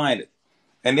not buying it.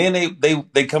 And then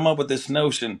they come up with this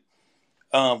notion.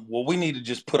 Well, we need to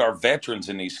just put our veterans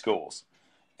in these schools.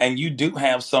 And you do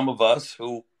have some of us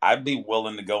who I'd be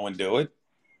willing to go and do it.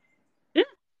 Yeah.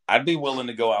 I'd be willing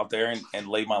to go out there and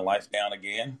lay my life down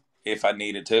again if I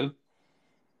needed to.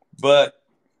 But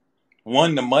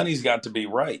one, the money's got to be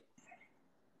right.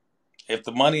 If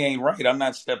the money ain't right, I'm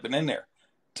not stepping in there.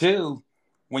 Two,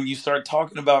 when you start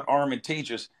talking about arming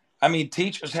teachers, I mean,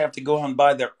 teachers have to go out and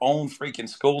buy their own freaking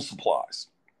school supplies.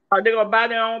 Are they going to buy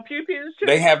their own pew pews too?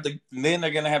 They have to, then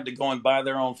they're going to have to go and buy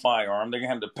their own firearm. They're going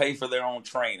to have to pay for their own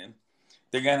training.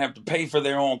 They're going to have to pay for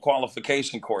their own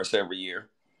qualification course every year.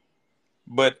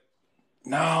 But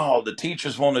no, the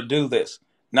teachers want to do this.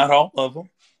 Not all of them.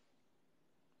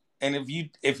 And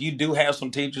if you do have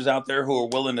some teachers out there who are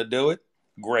willing to do it,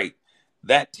 great.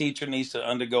 That teacher needs to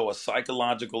undergo a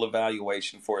psychological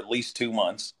evaluation for at least 2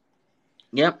 months.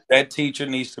 Yep. That teacher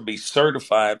needs to be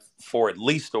certified for at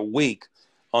least a week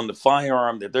on the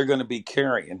firearm that they're going to be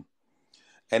carrying.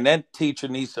 And that teacher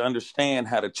needs to understand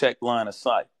how to check line of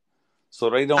sight so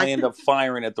they don't end up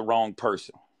firing at the wrong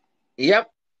person.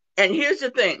 Yep. And here's the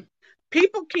thing.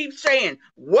 People keep saying,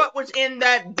 what was in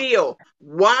that bill?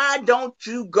 Why don't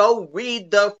you go read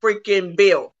the freaking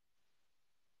bill?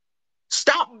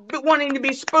 Stop wanting to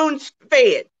be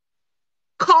spoon-fed.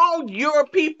 Call your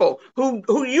people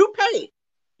who you pay.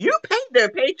 You paid their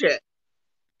paycheck.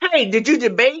 Hey, did you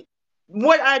debate?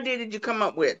 What idea did you come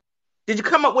up with? Did you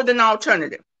come up with an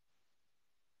alternative?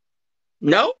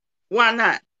 No? Why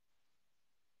not?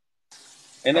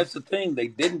 And that's the thing. They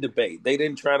didn't debate. They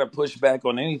didn't try to push back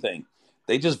on anything.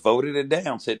 They just voted it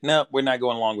down. Said, no, we're not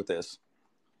going along with this.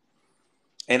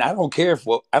 And I don't care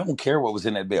what was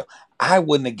in that bill. I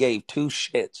wouldn't have gave two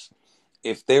shits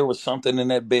if there was something in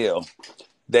that bill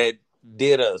that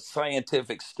did a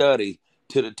scientific study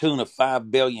to the tune of $5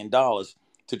 billion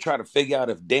to try to figure out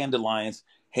if dandelions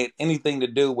had anything to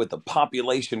do with the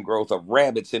population growth of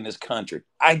rabbits in this country.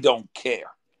 I don't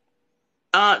care.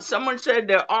 Someone said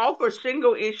they're all for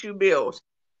single issue bills.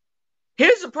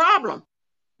 Here's the problem.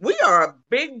 We are a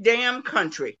big damn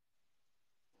country.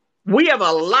 We have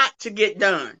a lot to get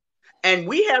done. And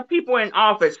we have people in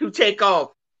office who take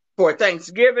off for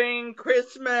Thanksgiving,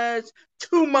 Christmas,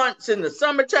 2 months in the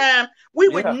summertime. We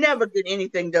would never get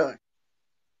anything done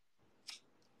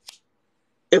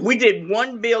if we did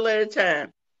one bill at a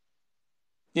time.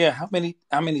 Yeah, how many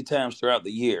times throughout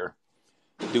the year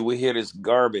do we hear this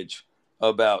garbage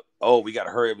about, oh, we got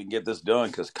to hurry up and get this done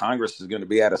because Congress is going to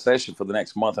be out of session for the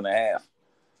next month and a half?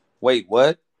 Wait,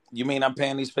 what? You mean I'm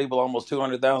paying these people almost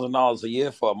 $200,000 a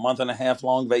year for a month and a half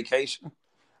long vacation?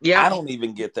 Yeah, I don't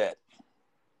even get that.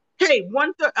 Hey,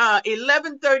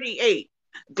 1138.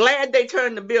 Glad they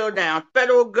turned the bill down.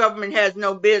 Federal government has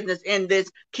no business in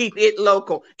this. Keep it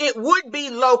local. It would be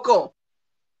local.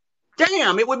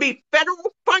 Damn, it would be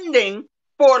federal funding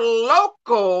for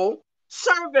local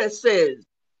services.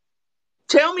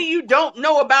 Tell me you don't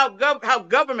know about how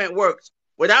government works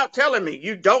without telling me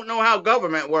you don't know how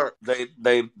government works. They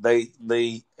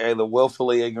either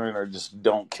willfully ignorant or just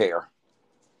don't care.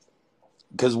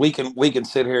 Because we can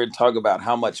sit here and talk about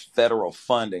how much federal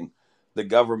funding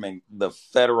the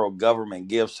federal government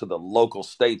gives to the local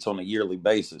states on a yearly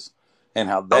basis, and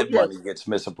how that money gets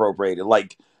misappropriated.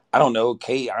 Like, I don't know,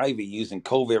 Kay Ivey using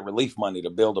COVID relief money to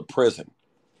build a prison.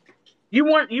 You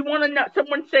want to know?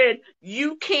 Someone said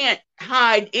you can't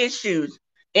hide issues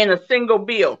in a single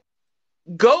bill.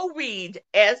 Go read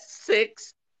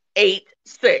S686,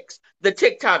 the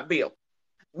TikTok bill.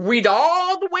 Read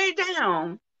all the way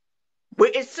down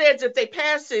where it says if they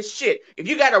pass this shit, if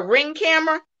you got a Ring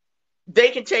camera, they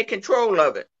can take control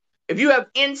of it. If you have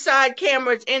inside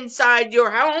cameras inside your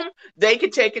home, they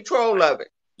can take control of it.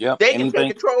 Yeah, they can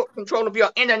take control of your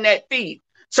internet feed.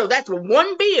 So that's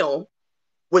one bill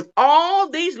with all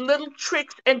these little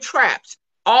tricks and traps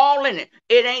all in it.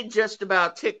 It ain't just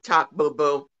about TikTok,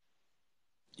 boo-boo.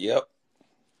 Yep.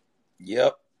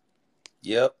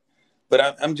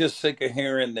 But I'm just sick of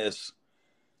hearing this.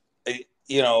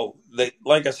 You know,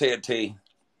 like I said, T,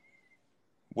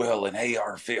 well, an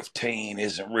AR-15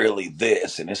 isn't really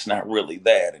this, and it's not really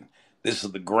that, and this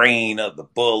is the grain of the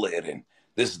bullet, and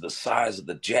this is the size of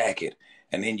the jacket.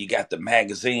 And then you got the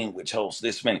magazine, which holds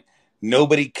this many.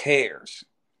 Nobody cares.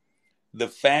 The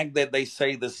fact that they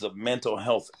say this is a mental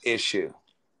health issue,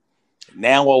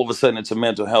 now all of a sudden it's a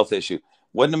mental health issue.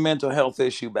 Wasn't a mental health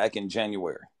issue back in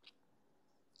January.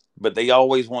 But they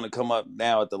always want to come up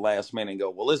now at the last minute and go,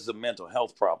 well, this is a mental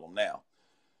health problem now.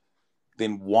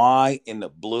 Then why in the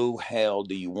blue hell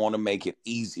do you want to make it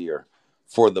easier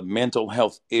for the mental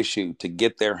health issue to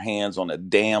get their hands on a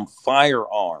damn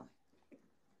firearm?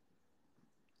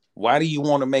 Why do you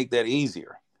want to make that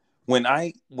easier? When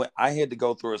I had to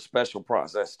go through a special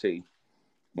process, T,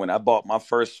 when I bought my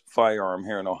first firearm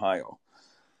here in Ohio,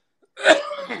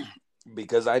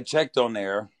 because I checked on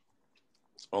there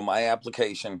on my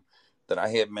application that I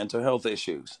had mental health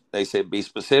issues. They said, be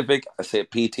specific. I said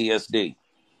PTSD.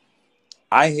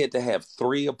 I had to have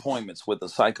 3 appointments with a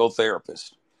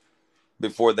psychotherapist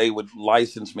before they would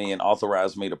license me and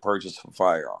authorize me to purchase a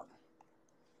firearm.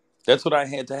 That's what I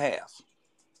had to have.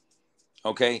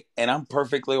 Okay. And I'm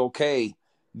perfectly okay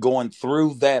going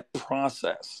through that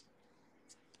process.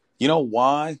 You know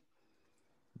why?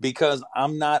 Because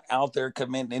I'm not out there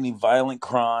committing any violent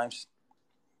crimes.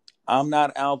 I'm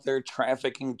not out there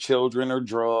trafficking children or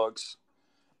drugs.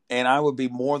 And I would be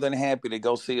more than happy to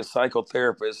go see a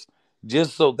psychotherapist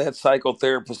just so that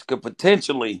psychotherapist could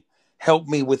potentially help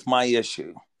me with my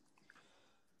issue.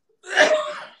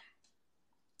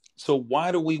 So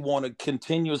why do we want to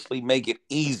continuously make it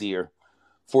easier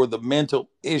for the mental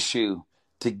issue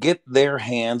to get their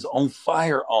hands on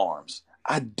firearms?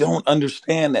 I don't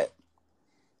understand that.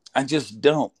 I just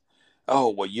don't. Oh,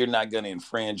 well, you're not going to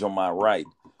infringe on my right.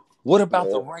 What about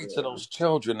the rights of those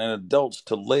children and adults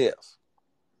to live?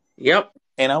 Yep.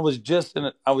 And I was just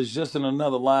in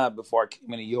another live before I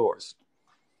came into yours.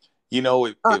 You know,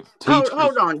 if teachers...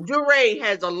 Hold on. Duray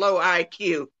has a low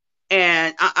IQ,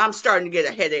 and I'm starting to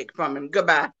get a headache from him.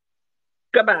 Goodbye.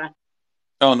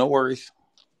 Oh, no worries.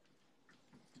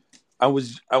 I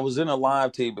was in a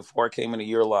live team before I came into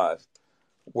your live,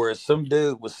 where some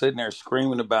dude was sitting there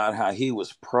screaming about how he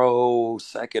was pro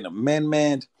Second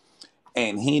Amendment,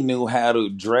 and he knew how to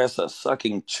address a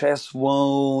sucking chest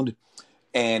wound.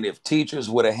 And if teachers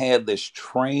would have had this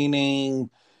training,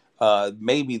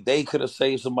 maybe they could have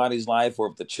saved somebody's life. Or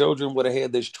if the children would have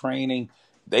had this training,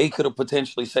 they could have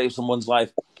potentially saved someone's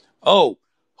life. Oh,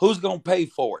 who's going to pay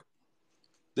for it?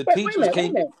 The teachers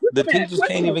can't. The teachers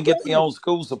can't even get their own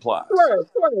school supplies.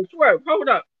 Swerve. Hold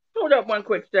up 1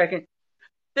 quick second.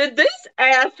 Did this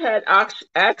ass had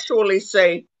actually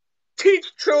say,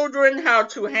 teach children how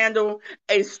to handle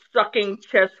a sucking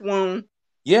chest wound?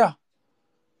 Yeah.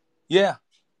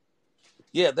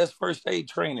 That's first aid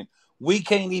training. We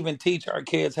can't even teach our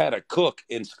kids how to cook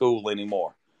in school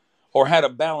anymore, or how to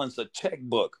balance a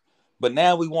checkbook. But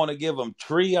now we want to give them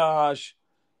triage,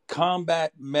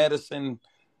 combat medicine,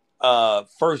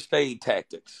 first aid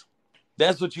tactics.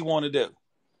 That's what you want to do.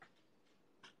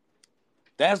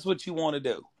 That's what you want to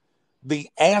do. The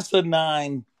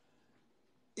asinine,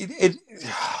 it's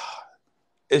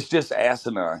just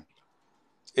asinine.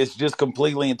 It's just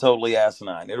completely and totally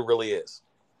asinine. It really is.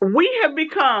 We have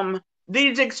become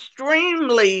these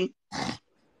extremely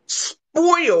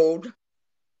spoiled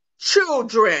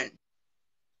children.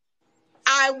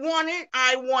 I want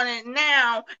it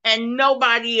now, and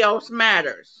nobody else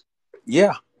matters.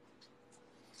 Yeah.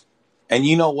 And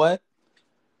you know what?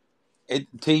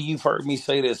 You've heard me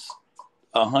say this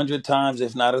 100 times,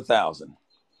 if not 1,000.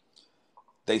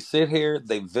 They sit here,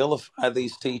 they vilify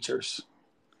these teachers.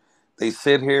 They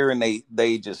sit here and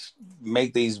they just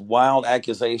make these wild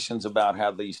accusations about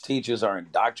how these teachers are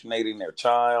indoctrinating their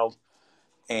child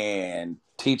and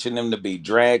teaching them to be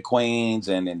drag queens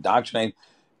and indoctrinating.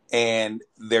 And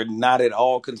they're not at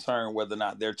all concerned whether or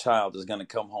not their child is going to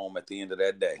come home at the end of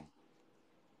that day.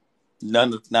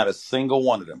 Not a single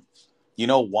one of them. You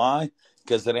know why?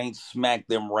 Because it ain't smacked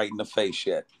them right in the face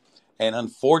yet. And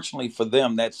unfortunately for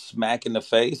them, that smack in the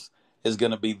face is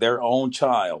going to be their own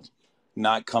child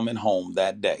not coming home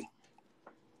that day.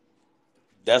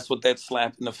 That's what that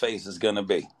slap in the face is going to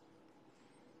be.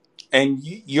 And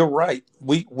you're right.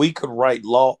 We could write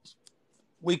laws.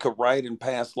 We could write and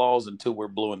pass laws until we're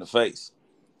blue in the face.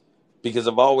 Because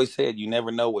I've always said you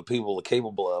never know what people are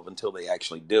capable of until they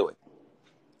actually do it.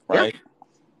 Right? Yep.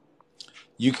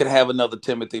 You could have another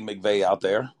Timothy McVeigh out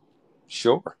there.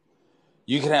 Sure.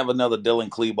 You could have another Dylan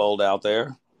Klebold out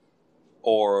there.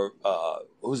 Or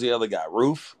who's the other guy?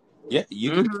 Roof. Yeah,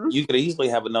 you could easily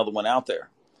have another one out there.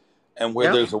 And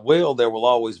where there's a will, there will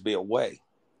always be a way.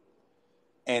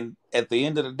 And at the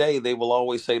end of the day, they will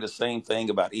always say the same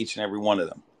thing about each and every one of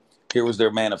them. Here was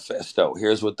their manifesto.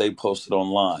 Here's what they posted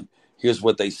online. Here's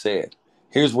what they said.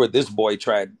 Here's where this boy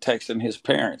tried texting his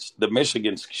parents, the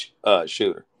Michigan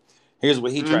shooter. Here's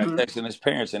what he tried Mm-hmm. texting his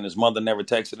parents, and his mother never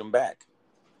texted him back.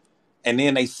 And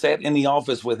then they sat in the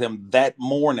office with him that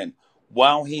morning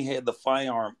while he had the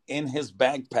firearm in his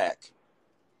backpack.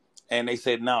 And they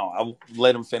said, no, I'll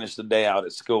let him finish the day out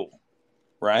at school.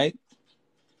 Right?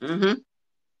 Mm-hmm.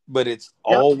 But it's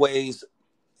Yep. always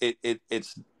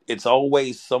it's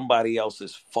always somebody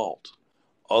else's fault,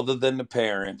 other than the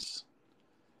parents,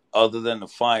 other than the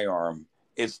firearm.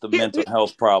 It's the Here- mental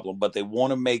health problem, but they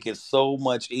want to make it so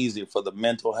much easier for the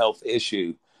mental health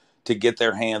issue to get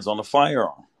their hands on the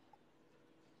firearm.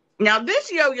 Now,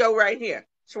 this yo-yo right here,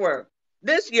 Swerve,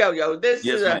 this yo-yo, this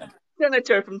is Yes, a ma'am.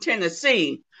 senator from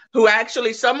Tennessee who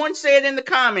actually, someone said in the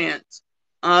comments,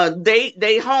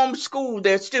 they homeschool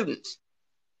their students.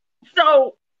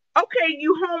 So, okay,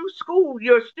 you homeschool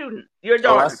your student, your Oh,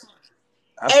 daughter,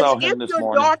 I saw him this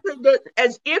morning.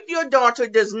 as if your daughter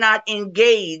does not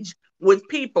engage with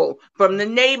people from the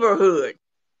neighborhood.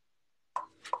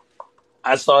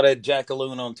 I saw that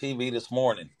Jackaloon on TV this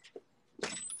morning.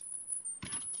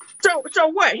 So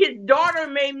what? His daughter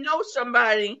may know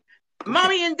somebody.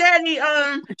 Mommy and Daddy,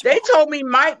 they told me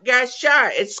Mike got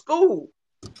shot at school.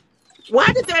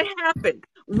 Why did that happen?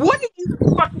 What are you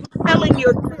fucking telling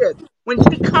your kid when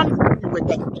she comes to you with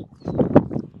that?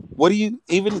 What do you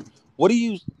even? What do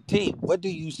you, T? What do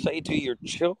you say to your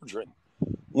children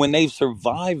when they've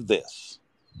survived this?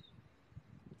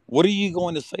 What are you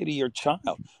going to say to your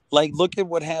child? Like, look at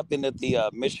what happened at the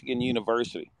Michigan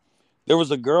University. There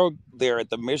was a girl there at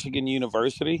the Michigan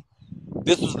University.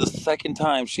 This was the second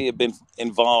time she had been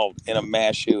involved in a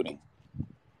mass shooting.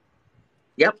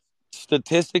 Yep.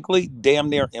 Statistically, damn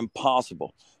near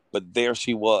impossible, but there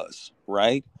she was,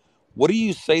 right? What do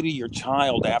you say to your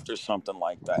child after something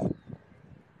like that?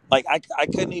 Like, I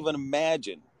couldn't even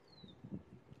imagine.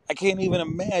 I can't even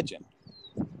imagine.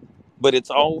 But it's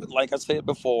all, like I said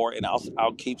before, and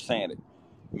I'll keep saying it.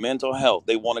 Mental health.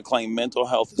 They want to claim mental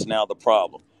health is now the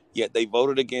problem. Yet they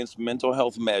voted against mental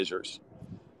health measures,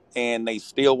 and they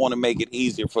still want to make it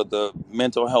easier for the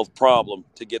mental health problem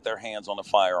to get their hands on a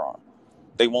firearm.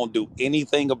 They won't do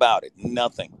anything about it.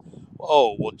 Nothing.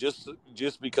 Oh, well, just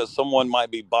because someone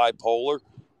might be bipolar,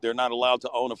 they're not allowed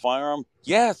to own a firearm?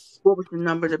 Yes. What was the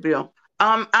number of the bill?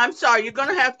 I'm sorry, you're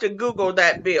gonna have to Google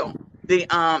that bill. The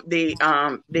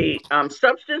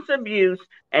substance abuse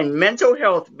and mental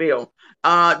health bill.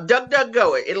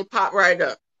 DuckDuckGo it. It'll pop right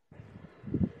up.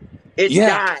 It Yeah.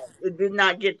 died. It did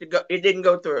not get to go. It didn't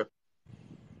go through.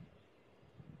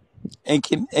 And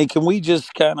can we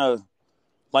just kind of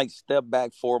like step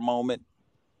back for a moment,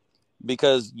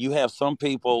 because you have some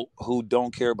people who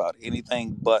don't care about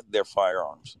anything but their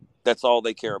firearms. That's all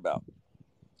they care about.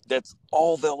 That's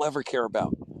all they'll ever care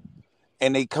about.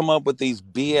 And they come up with these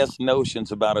BS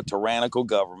notions about a tyrannical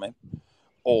government,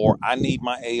 or I need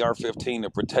my AR-15 to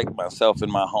protect myself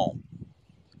in my home.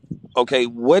 Okay,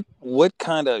 what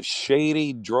kind of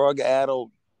shady,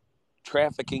 drug-addled,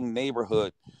 trafficking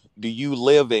neighborhood do you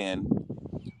live in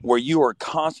where you are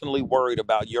constantly worried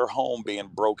about your home being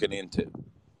broken into?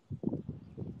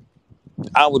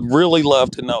 I would really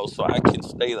love to know so I can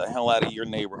stay the hell out of your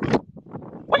neighborhood.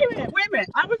 Wait a minute.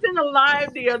 I was in a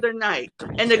live the other night,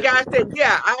 and the guy said,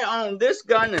 "Yeah, I own this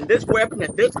gun and this weapon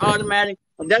and this automatic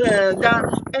and da da da da."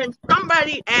 And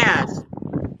somebody asked,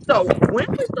 "So when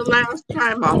was the last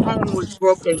time a home was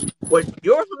broken? Was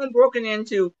your home broken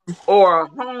into, or a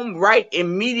home right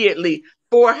immediately,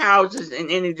 4 houses in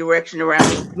any direction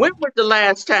around? When was the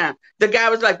last time?" The guy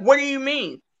was like, "What do you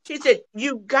mean?" He said,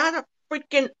 "You got a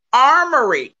freaking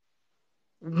armory.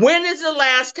 When is the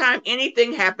last time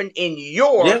anything happened in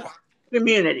your Yeah,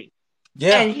 community?"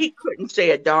 yeah. And he couldn't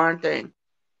say a darn thing.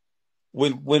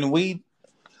 When we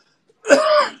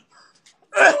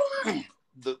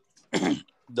the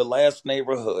the last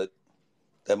neighborhood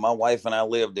that my wife and I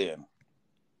lived in,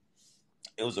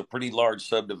 it was a pretty large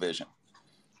subdivision,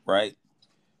 right?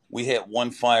 We had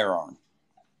one firearm,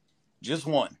 just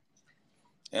one.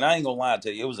 And I ain't gonna lie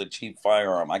to you, it was a cheap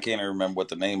firearm. I can't even remember what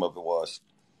the name of it was,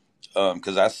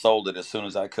 because I sold it as soon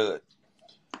as I could.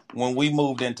 When we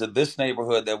moved into this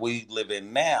neighborhood that we live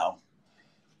in now,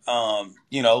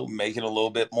 making a little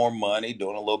bit more money,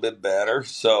 doing a little bit better.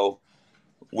 So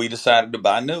we decided to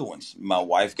buy new ones. My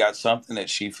wife got something that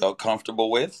she felt comfortable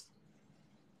with.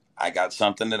 I got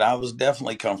something that I was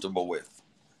definitely comfortable with.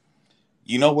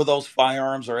 You know where those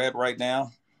firearms are at right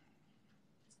now?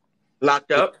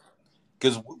 Locked up.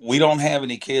 Because we don't have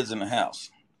any kids in the house.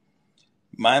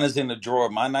 Mine is in the drawer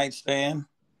of my nightstand.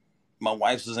 My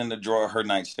wife's is in the drawer of her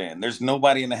nightstand. There's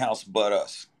nobody in the house but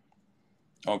us.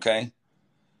 Okay?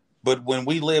 But when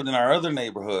we lived in our other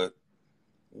neighborhood,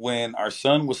 When our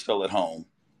son was still at home,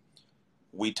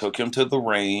 we took him to the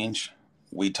range.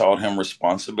 We taught him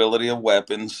responsibility of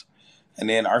weapons. And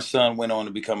then our son went on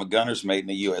to become a gunner's mate in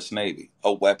the U.S. Navy,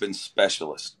 a weapons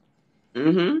specialist,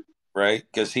 Mm-hmm. right?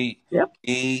 Because Yep.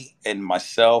 he and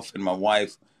myself and my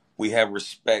wife, we have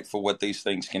respect for what these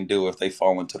things can do if they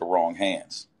fall into the wrong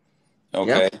hands. Yep.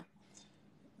 Okay?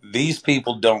 These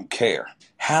people don't care.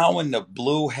 How in the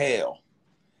blue hell,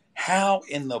 how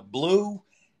in the blue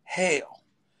hell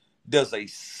does a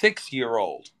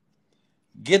 6-year-old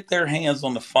get their hands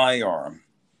on the firearm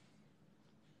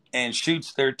and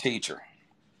shoots their teacher?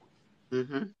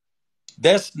 Mm-hmm.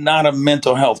 That's not a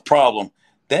mental health problem.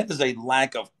 That is a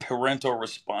lack of parental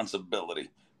responsibility,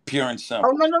 pure and Oh,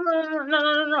 simple. no, no, no, no, no,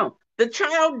 no, no, no. The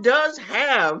child does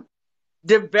have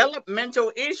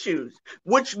developmental issues,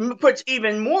 which puts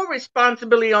even more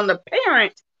responsibility on the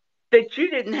parent that you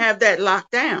didn't have that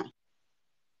locked down.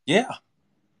 Yeah,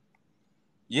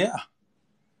 yeah.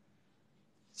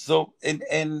 So,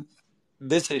 and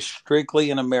this is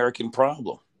strictly an American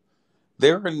problem.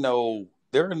 There are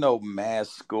no mass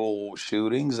school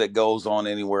shootings that goes on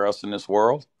anywhere else in this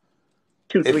world.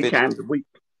 Two, If three it times a week.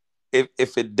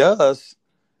 if it does,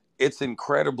 it's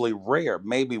incredibly rare.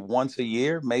 Maybe once a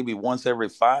year, maybe once every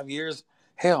 5 years.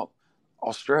 Hell,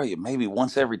 Australia, maybe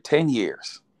once every 10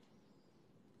 years,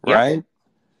 Yep. right?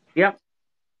 Yep.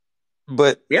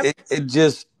 But Yep.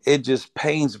 it just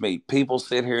pains me. People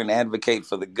sit here and advocate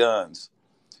for the guns,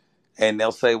 and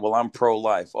they'll say, "Well, I'm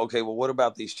pro-life." Okay, well, what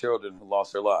about these children who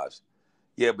lost their lives?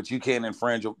 Yeah, but you can't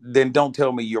infringe. Then don't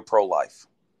tell me you're pro-life.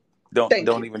 Don't Thank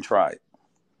don't you. even try it.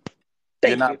 You're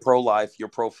Thank you. not pro-life. You're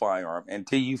pro-firearm. And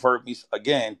T, you've heard me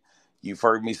again. You've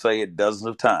heard me say it dozens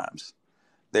of times.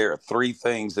 There are three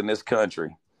things in this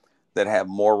country that have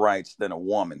more rights than a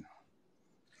woman: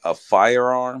 a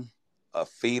firearm, a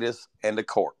fetus, and a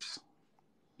corpse.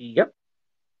 Yep.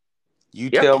 You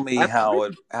Yep. tell me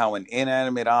Absolutely. how an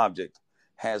inanimate object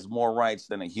has more rights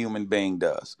than a human being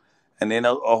does. And then,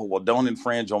 oh, well, don't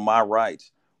infringe on my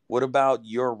rights. What about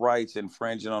your rights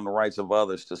infringing on the rights of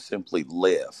others to simply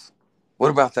live? What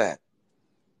about that?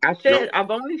 I You're said I've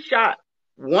only shot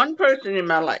one person in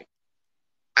my life.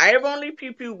 I have only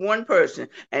pew-pewed one person,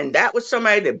 and that was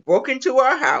somebody that broke into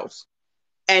our house.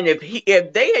 And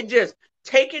if they had just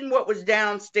taken what was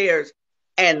downstairs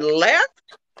and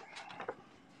left,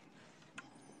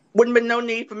 wouldn't have been no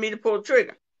need for me to pull the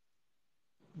trigger.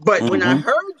 But when I hmm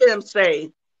heard them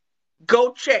say,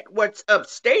 "Go check what's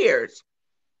upstairs,"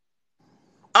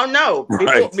 oh no! Before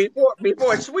right. before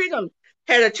before Sweetums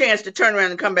had a chance to turn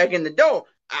around and come back in the door,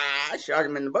 I shot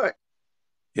him in the butt.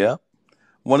 Yeah.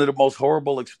 One of the most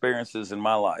horrible experiences in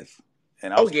my life.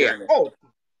 And I Oh was yeah. carrying it Oh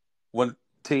when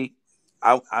T,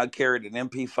 I carried an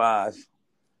MP5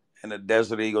 and a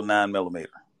Desert Eagle 9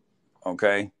 millimeter.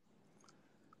 Okay.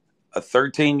 A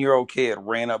 13-year-old kid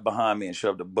ran up behind me and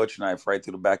shoved a butcher knife right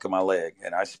through the back of my leg.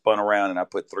 And I spun around and I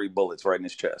put 3 bullets right in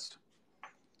his chest.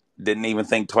 Didn't even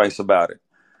think twice about it.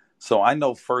 So I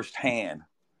know firsthand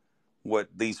what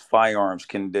these firearms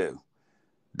can do.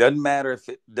 Doesn't matter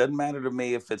to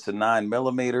me if it's a 9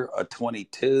 millimeter, a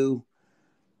 22,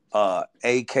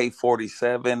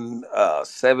 AK-47,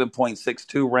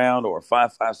 7.62 round, or a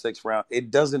 5.56 round.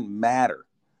 It doesn't matter.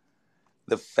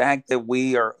 The fact that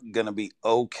we are going to be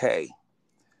okay.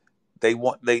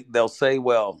 They'll say,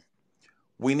 well,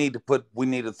 we need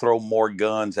to throw more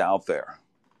guns out there.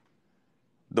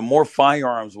 The more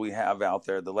firearms we have out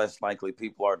there, the less likely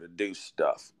people are to do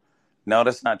stuff. No,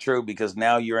 that's not true, because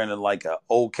now you're in like a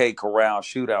OK Corral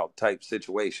shootout type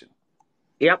situation.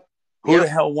 yep. Who the Yep.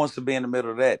 hell wants to be in the middle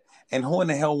of that? And who in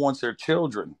the hell wants their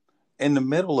children in the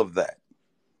middle of that?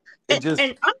 It just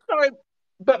And I'm sorry,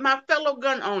 but my fellow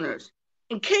gun owners,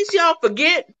 in case y'all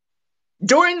forget,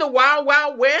 during the Wild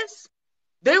Wild West,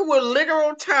 there were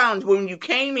literal times when you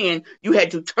came in, you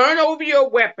had to turn over your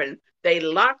weapon. They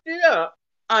locked it up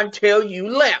until you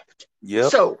left. Yep.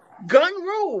 So gun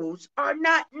rules are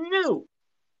not new.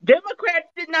 Democrats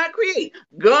did not create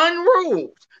gun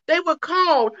rules. They were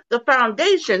called the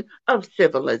foundation of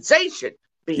civilization,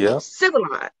 being Yep.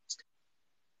 civilized.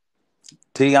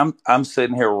 T, I'm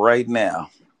sitting here right now.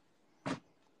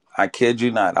 I kid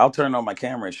you not. I'll turn on my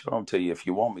camera and show them to you if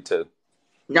you want me to.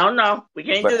 No, no, we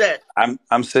can't do But that.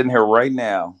 I'm sitting here right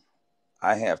now.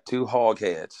 I have 2 hog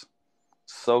heads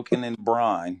soaking in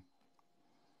brine,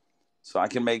 so I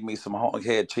can make me some hog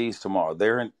head cheese tomorrow.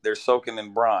 They're soaking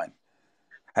in brine.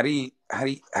 How do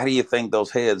you think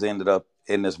those heads ended up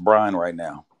in this brine right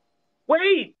now?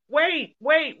 Wait, wait,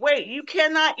 wait, wait. You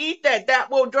cannot eat that. That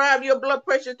will drive your blood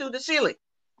pressure through the ceiling.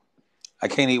 I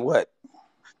can't eat what?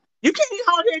 You can't eat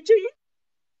hog head cheese.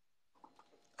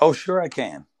 Oh, sure I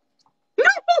can.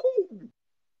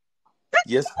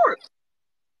 Yes, Pork.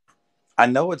 I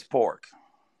know it's pork.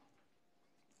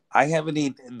 I haven't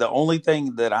eaten. The only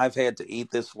thing that I've had to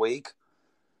eat this week.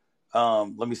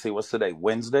 Let me see. What's today?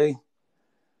 Wednesday.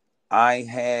 I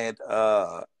had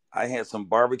uh, I had some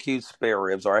barbecue spare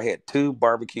ribs, or I had two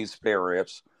barbecue spare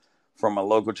ribs from a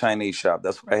local Chinese shop.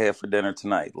 That's what I had for dinner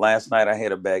tonight. Last night I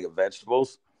had a bag of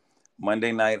vegetables.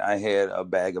 Monday night I had a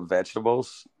bag of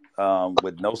vegetables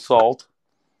with no salt,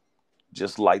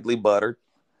 just lightly buttered.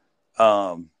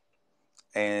 Um,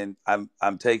 and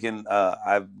I'm taking.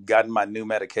 I've gotten my new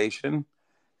medication,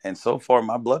 and so far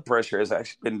my blood pressure has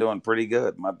actually been doing pretty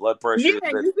good. My blood Yeah, pressure is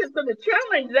at. you just gonna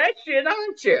challenge that shit,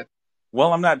 aren't you?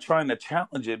 Well, I'm not trying to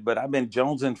challenge it, but I've been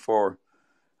jonesing for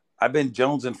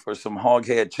some hog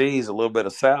head cheese, a little bit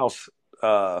of sauce,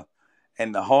 uh,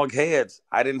 and the hog heads.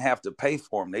 I didn't have to pay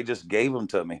for them; they just gave them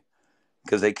to me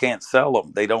because they can't sell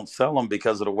them. They don't sell them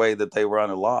because of the way that they were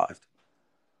unalived.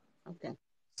 Okay.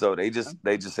 So they just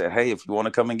said, "Hey, if you want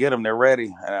to come and get them, they're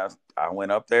ready." And I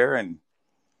went up there, and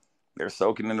they're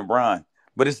soaking in the brine.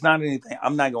 But it's not anything.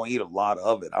 I'm not going to eat a lot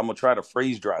of it. I'm gonna try to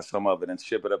freeze dry some of it and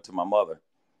ship it up to my mother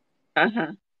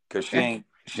Uh-huh. because Yeah.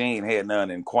 she ain't had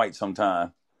none in quite some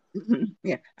time.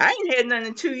 Yeah. I ain't had none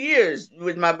in 2 years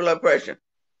with my blood pressure.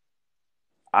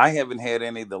 I haven't had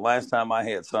any. The last time I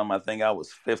had some, I think I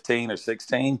was 15 or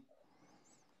 16.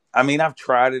 I mean, I've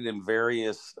tried it in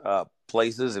various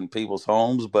places in people's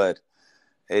homes, but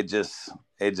it just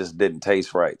it just didn't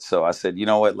taste right. So I said, you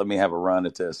know what? Let me have a run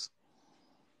at this.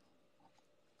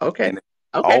 Okay. And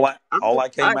Okay. all I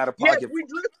came out of Yeah, pocket we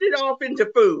drifted off into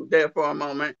food there for a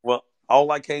moment. well, all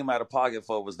I came out of pocket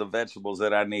for was the vegetables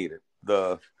that I needed.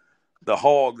 The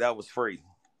hog that was free,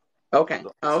 Okay.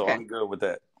 so Okay. I'm good with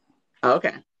that.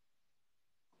 Okay.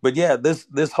 But yeah,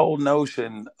 this whole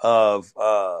notion of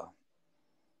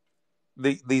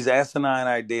these asinine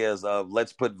ideas of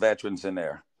let's put veterans in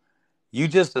there. You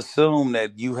just assume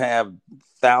that you have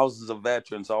thousands of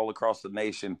veterans all across the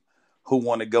nation who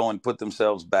want to go and put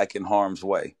themselves back in harm's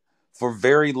way for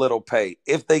very little pay,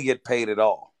 if they get paid at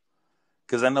all.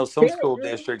 Because I know some Yeah, school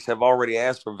yeah. districts have already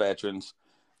asked for veterans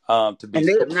to be And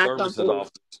they have school not come services forward.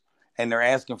 officers, and they're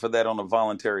asking for that on a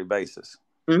voluntary basis,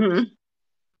 Hmm.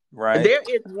 right? There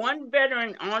is one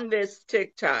veteran on this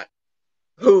TikTok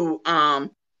who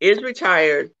is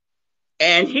retired,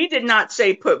 and he did not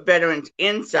say put veterans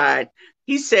inside.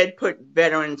 He said put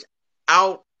veterans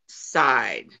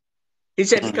outside. He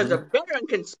said because a Hmm. veteran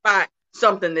can spot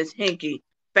something that's hinky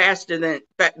faster than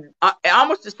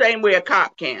almost the same way a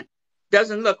cop can.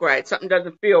 Doesn't look right. Something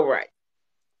doesn't feel right.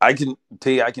 I can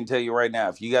tell you right now,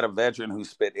 if you got a veteran who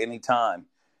spent any time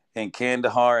in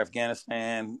Kandahar,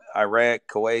 Afghanistan, Iraq,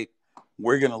 Kuwait,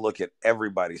 we're gonna look at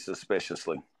everybody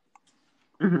suspiciously.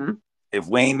 Hmm. If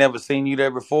we ain't never seen you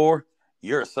there before,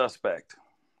 you're a suspect.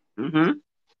 Hmm.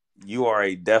 You are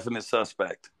a definite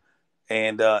suspect.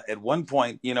 And at one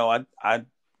point, you know,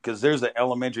 because there's an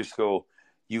elementary school.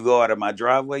 You go out of my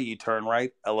driveway, you turn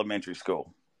right, elementary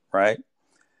school, right?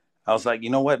 I was like, you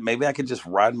know what? Maybe I could just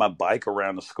ride my bike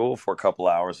around the school for a couple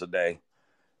hours a day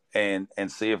and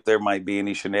see if there might be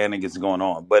any shenanigans going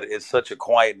on. But it's such a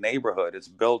quiet neighborhood. It's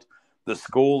built. The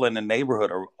school and the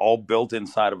neighborhood are all built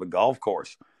inside of a golf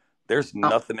course. There's Oh,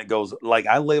 nothing that goes like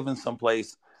I live in some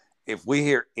place. If we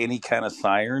hear any kind of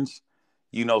sirens,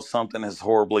 you know something has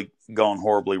horribly gone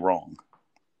horribly wrong.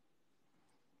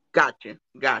 gotcha.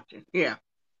 Gotcha. Yeah,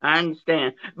 I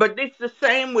understand. But it's the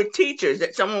same with teachers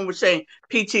that someone was saying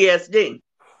PTSD.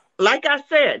 Like I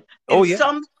said, Oh yeah. in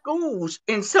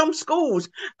some schools,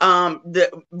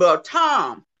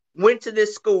 Tom went to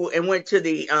this school and went to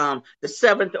the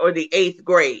seventh or the eighth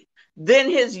grade. Then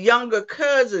his younger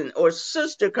cousin or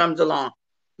sister comes along.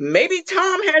 Maybe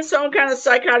Tom has some kind of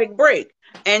psychotic break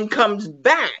and comes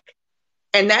back,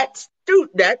 and that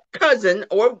cousin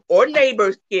or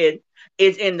neighbor's kid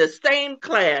is in the same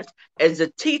class as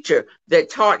the teacher that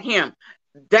taught him.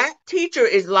 That teacher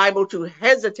is liable to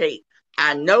hesitate.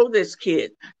 I know this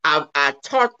kid. I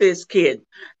taught this kid,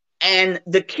 and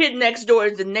the kid next door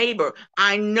is the neighbor.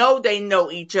 I know they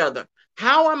know each other.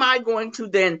 How am I going to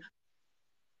then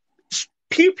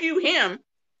pew pew him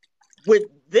with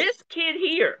this kid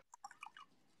here?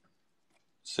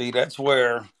 See, that's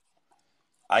where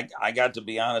I got to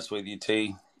be honest with you,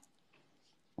 T.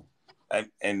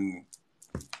 And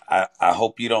I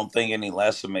hope you don't think any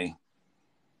less of me.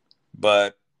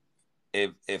 But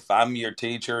if I'm your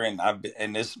teacher and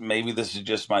and this maybe this is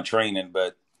just my training,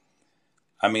 but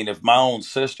I mean if my own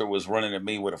sister was running at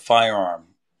me with a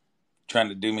firearm trying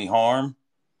to do me harm,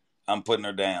 I'm putting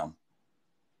her down.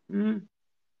 Mm-hmm.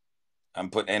 I'm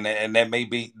putting and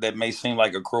that may seem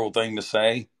like a cruel thing to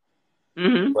say,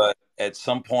 Mm-hmm. but at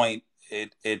some point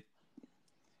it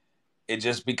it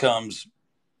just becomes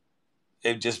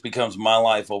my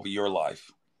life over your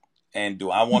life. And do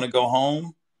I want to go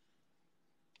home?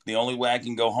 The only way I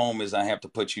can go home is I have to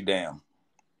put you down.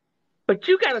 But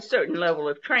you got a certain level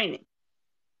of training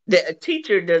that a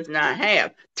teacher does not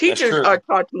have. That's Teachers true. are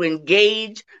taught to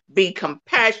engage, be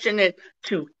compassionate,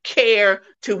 to care,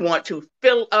 to want to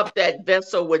fill up that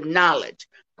vessel with knowledge.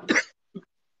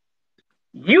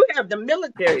 You have the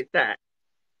military side.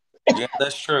 Yeah,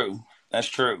 that's true. That's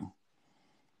true.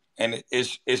 And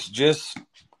it's just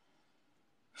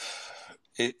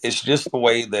the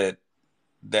way that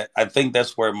I think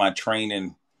that's where my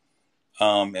training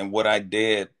and what I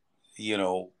did,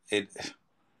 it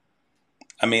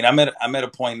I mean, I'm at a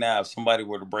point now if somebody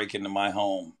were to break into my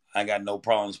home, I got no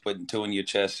problems putting two in your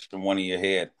chest and one in your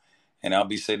head. And I'll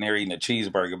be sitting here eating a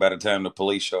cheeseburger by the time the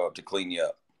police show up to clean you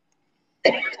up.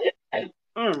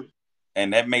 Mm,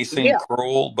 And that may seem yeah,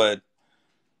 cruel, but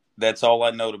that's all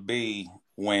I know to be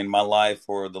when my life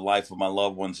or the life of my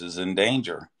loved ones is in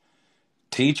danger.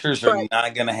 Teachers are but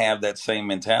not going to have that same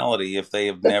mentality if they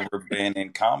have never been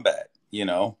in combat, you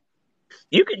know?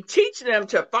 you can teach them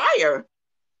to fire,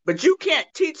 but you can't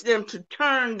teach them to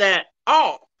turn that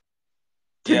off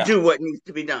to Yeah. do what needs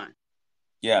to be done.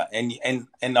 Yeah.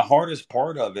 And the hardest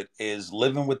part of it is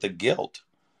living with the guilt.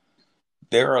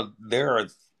 There are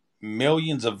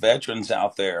millions of veterans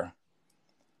out there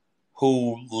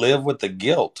who live with the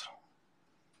guilt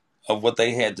of what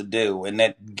they had to do. And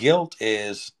that guilt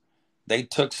is they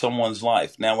took someone's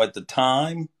life. Now at the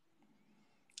time,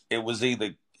 it was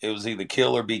either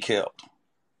kill or be killed.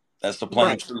 That's the plain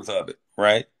Right. truth of it,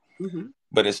 right? Mm-hmm.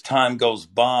 But as time goes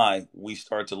by, we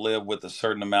start to live with a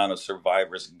certain amount of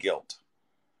survivor's guilt.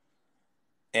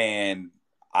 And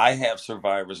I have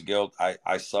survivor's guilt.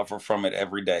 I suffer from it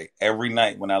every day. Every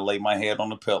night when I lay my head on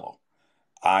the pillow,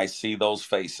 I see those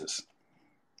faces.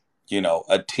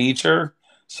 A teacher,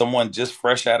 someone just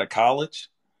fresh out of college,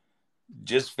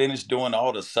 just finished doing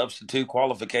all the substitute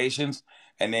qualifications,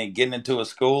 and then getting into a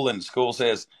school, and the school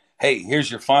says, hey, here's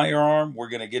your firearm. We're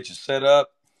going to get you set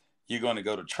up. You're going to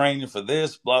go to training for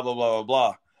this, blah, blah, blah, blah,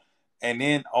 blah. And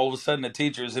then all of a sudden the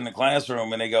teacher is in the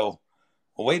classroom and they go,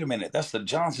 well, wait a minute. That's the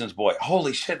Johnson's boy.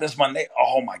 Holy shit, that's my name.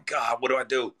 Oh, my God. What do I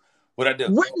do? What do I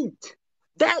do? Wait,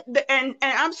 and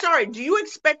I'm sorry. Do you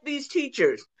expect these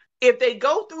teachers, if they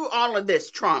go through all of this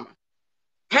trauma,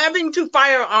 having to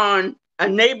fire on a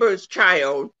neighbor's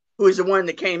child who is the one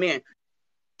that came in,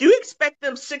 do you expect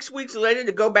them 6 weeks later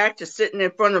to go back to sitting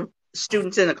in front of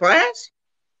students in a class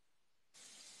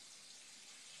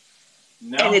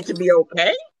and No. it to be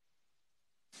okay?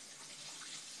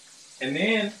 And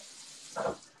then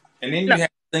you No. have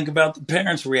to think about the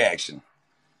parents' reaction.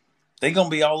 They're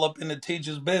going to be all up in the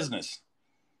teacher's business.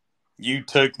 You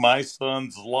took my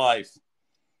son's life.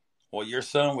 Well, your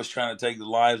son was trying to take the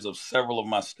lives of several of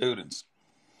my students.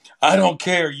 I don't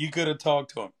care. You could have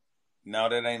talked to him. No,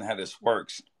 that ain't how this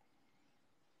works.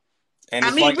 And I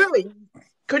it's mean, like, really,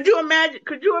 could you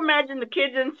imagine the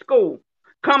kids in school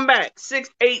come back 6,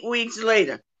 8 weeks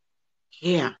later?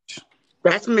 Yeah,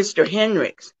 that's Mr.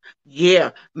 Hendricks.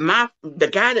 Yeah,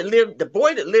 the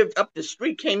boy that lived up the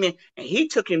street came in and he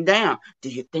took him down. Do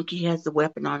you think he has the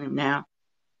weapon on him now?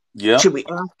 yeah, Should we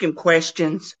ask him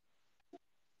questions?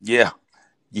 yeah,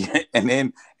 yeah.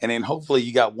 And then hopefully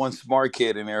you got one smart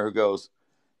kid in there who goes,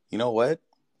 you know what?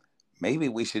 Maybe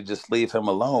we should just leave him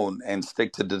alone and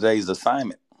stick to today's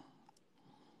assignment.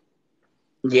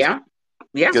 Yeah,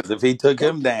 yeah. Because if he took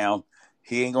him down,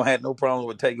 he ain't gonna have no problem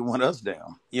with taking one of us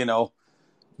down.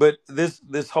 But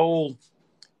this whole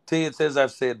Ted, as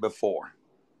I've said before,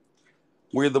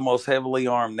 we're the most heavily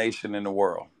armed nation in the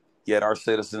world, yet our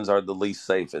citizens are the least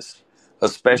safest, Mhm.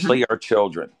 especially our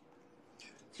children.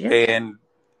 Yeah. And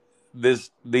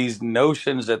these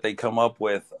notions that they come up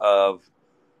with of,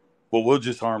 well, we'll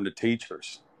just harm the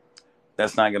teachers.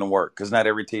 That's not going to work because not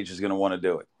every teacher is going to want to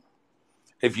do it.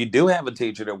 If you do have a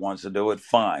teacher that wants to do it,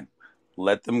 fine.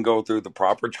 Let them go through the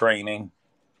proper training.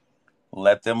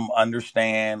 Let them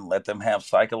understand. Let them have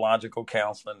psychological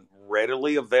counseling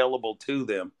readily available to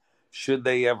them should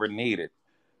they ever need it,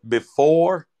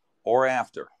 before or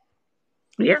after.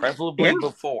 Yeah. Yeah. Preferably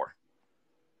before.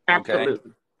 Okay.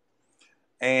 Absolutely.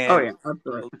 Oh And yeah,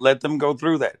 absolutely. let them go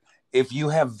through that. If you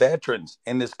have veterans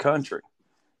in this country,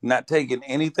 not taking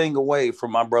anything away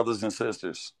from my brothers and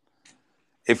sisters,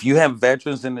 if you have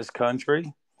veterans in this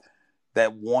country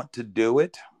that want to do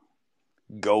it,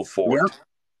 go for Yeah. it.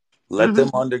 Let Hmm. them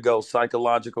undergo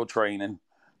psychological training.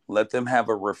 Let them have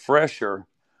a refresher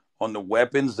on the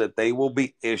weapons that they will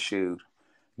be issued.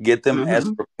 Get them as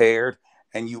Hmm. prepared,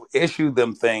 and you issue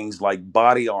them things like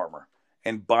body armor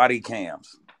and body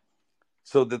cams.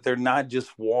 so that they're not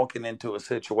just walking into a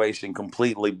situation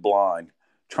completely blind,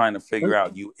 trying to figure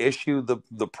out. You issue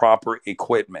the proper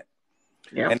equipment,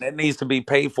 Yep. and that needs to be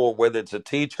paid for, whether it's a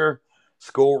teacher,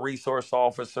 school resource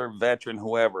officer, veteran,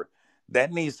 whoever.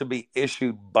 That needs to be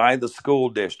issued by the school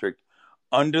district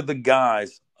under the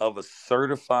guise of a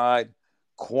certified,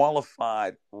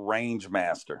 qualified range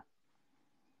master.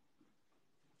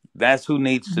 That's who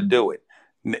needs to do it.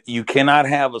 You cannot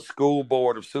have a school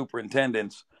board of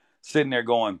superintendents sitting there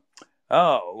going,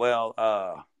 oh, well,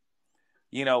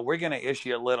 we're going to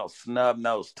issue a little snub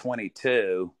nose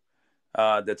 22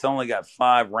 that's only got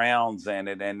 5 rounds in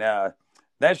it, and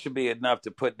that should be enough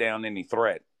to put down any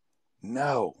threat.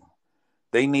 No,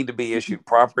 they need to be issued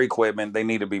proper equipment. They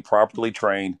need to be properly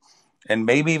trained, and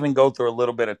maybe even go through a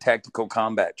little bit of tactical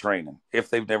combat training if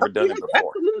they've never done it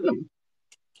before. Absolutely.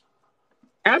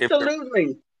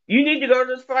 Absolutely. You need to go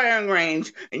to the firing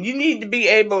range, and you need to be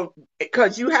able,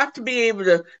 because you have to be able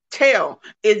to tell,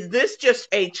 is this just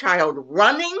a child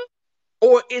running,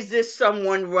 or is this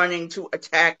someone running to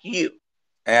attack you?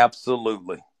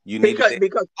 Absolutely. You need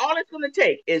because all it's going to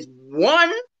take is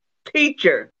one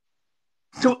teacher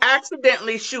to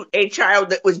accidentally shoot a child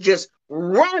that was just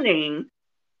running,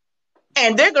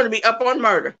 and they're going to be up on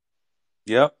murder.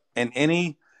 Yep. And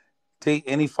any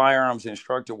firearms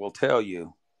instructor will tell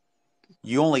you,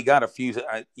 you only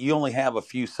have a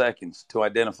few seconds to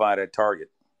identify that target.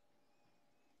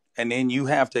 And then you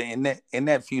have to, in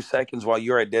that few seconds while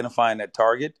you're identifying that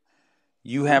target,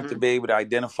 you have to be able to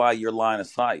identify your line of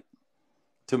sight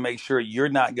to make sure you're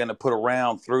not going to put a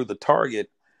round through the target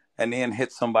and then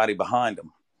hit somebody behind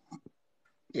them.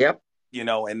 Yep.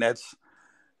 And that's,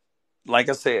 like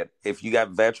I said, if you got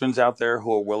veterans out there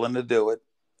who are willing to do it,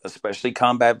 especially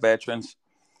combat veterans,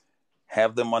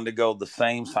 have them undergo the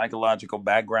same psychological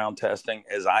background testing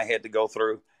as I had to go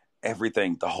through,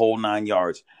 everything, the whole 9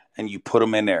 yards, and you put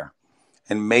them in there.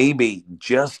 And maybe,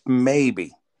 just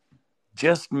maybe,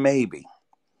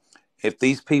 if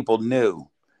these people knew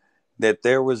that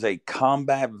there was a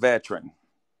combat veteran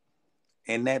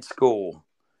in that school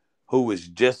who was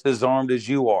just as armed as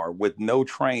you are with no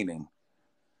training,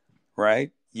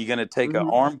 right? You're going to take an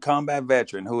armed combat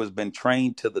veteran who has been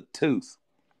trained to the tooth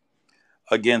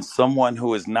against someone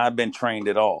who has not been trained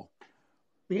at all.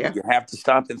 Yeah. You have to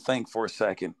stop and think for a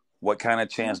second, what kind of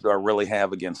chance do I really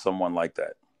have against someone like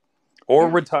that? Or a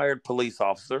retired police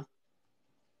officer.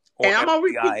 Or and I'm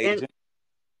going to repeat,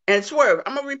 and Swerve,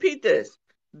 I'm going to repeat this.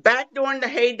 Back during the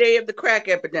heyday of the crack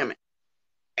epidemic,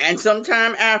 and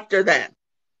sometime after that,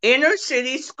 inner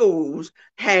city schools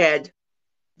had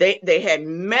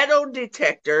metal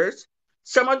detectors.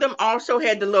 Some of them also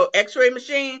had the little x-ray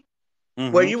machine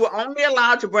where you were only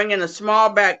allowed to bring in a small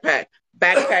backpack.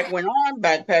 Backpack went on,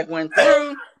 backpack went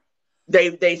through.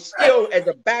 They still, as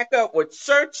a backup, would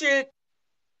search it.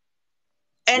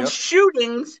 And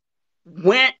shootings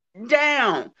went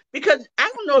down. Because I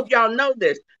don't know if y'all know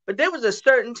this, but there was a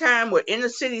certain time where inner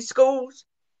city schools,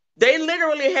 they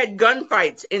literally had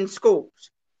gunfights in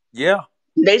schools. Yeah.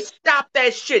 They stopped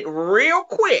that shit real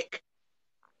quick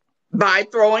by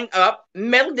throwing up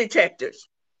metal detectors.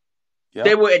 Yep.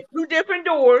 They were at 2 different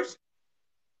doors.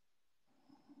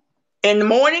 In the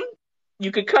morning,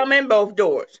 you could come in both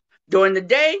doors. During the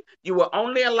day, you were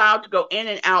only allowed to go in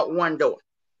and out one door.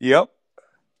 Yep.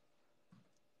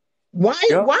 Why?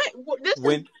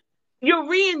 You're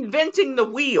reinventing the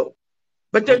wheel,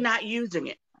 but they're not using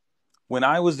it. When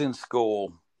I was in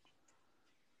school,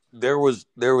 there was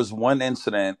one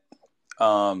incident.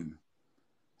 2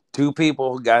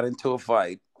 people got into a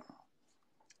fight,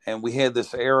 and we had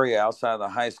this area outside of the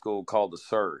high school called the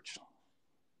Surge,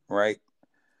 right?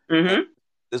 Mm-hmm.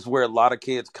 This is where a lot of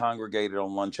kids congregated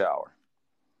on lunch hour.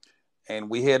 And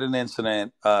we had an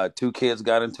incident. 2 kids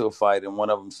got into a fight, and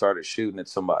one of them started shooting at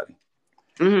somebody.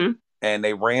 Mm-hmm. And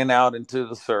they ran out into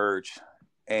the Surge,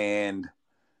 and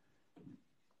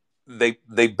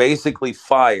they basically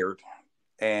fired,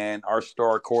 and our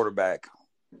star quarterback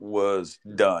was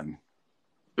done.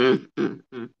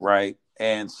 Mm-hmm. Right?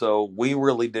 And so we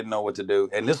really didn't know what to do.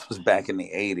 And this was back in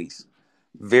the 80s.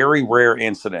 Very rare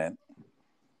incident.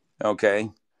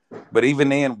 Okay? But even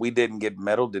then, we didn't get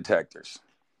metal detectors.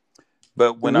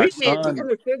 But when our son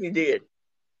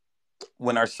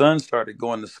started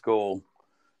going to school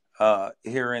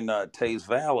here in Tays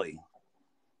Valley,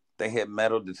 they had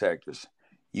metal detectors.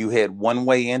 You had one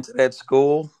way into that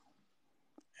school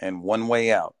and one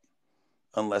way out,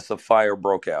 unless a fire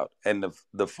broke out. And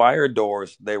the fire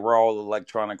doors, they were all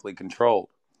electronically controlled.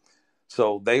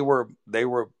 So they were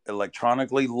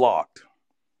electronically locked,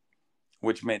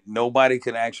 which meant nobody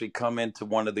could actually come into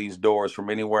one of these doors from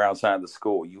anywhere outside the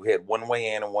school. You had one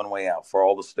way in and one way out for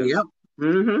all the students. Yep.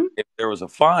 Mm-hmm. If there was a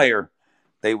fire,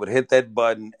 they would hit that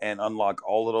button and unlock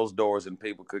all of those doors, and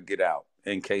people could get out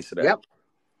in case of that. Yep.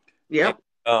 Yep.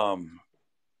 And,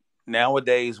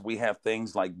 nowadays, we have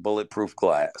things like bulletproof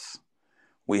glass.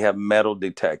 We have metal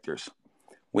detectors.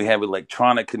 We have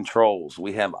electronic controls.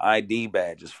 We have ID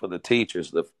badges for the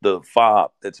teachers, the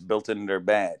fob that's built into their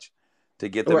badge to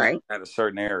get them Right. out of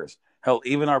certain areas. Hell,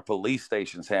 even our police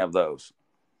stations have those.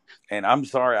 And I'm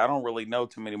sorry, I don't really know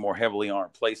too many more heavily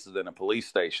armed places than a police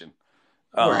station.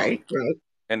 Right. Right.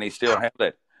 And they still have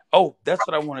that. Oh, that's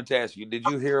what I wanted to ask you. Did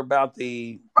you hear about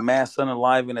the mass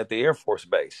unaliving at the Air Force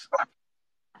Base?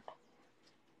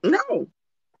 No.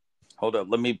 Hold up.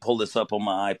 Let me pull this up on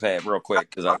my iPad real quick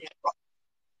because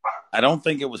I don't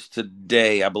think it was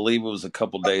today. I believe it was a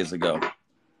couple days ago.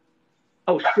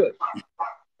 Oh, shit.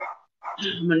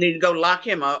 I'm going to need to go lock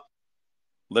him up.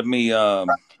 Let me. Why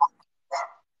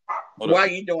are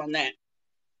you doing that?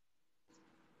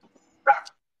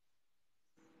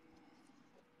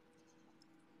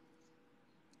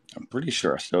 I'm pretty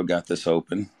sure I still got this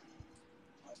open.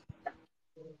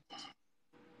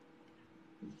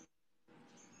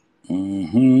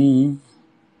 Mm-hmm.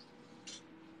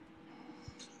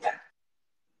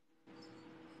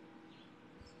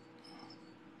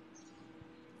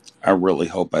 I really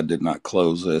hope I did not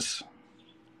close this.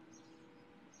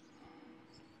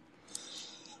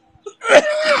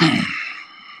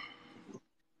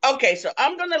 Okay, so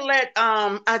I'm gonna let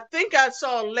I think I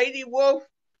saw Lady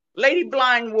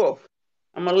Blind Wolf.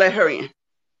 I'm gonna let her in.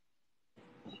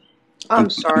 I'm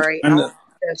sorry.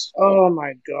 Oh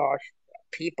my gosh,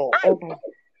 people. Oh my.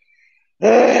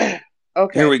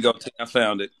 Okay. Here we go. I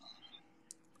found it.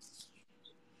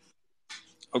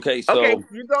 Okay, so okay,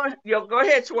 you go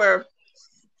ahead, Swerve.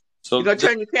 So you gonna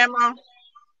turn your camera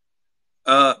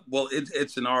on? Well,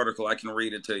 it's an article. I can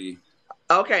read it to you.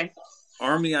 Okay.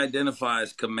 Army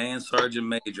identifies Command Sergeant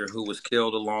Major who was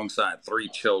killed alongside 3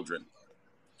 children.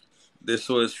 This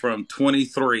was from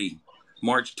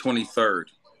March 23rd.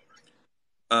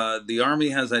 The Army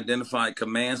has identified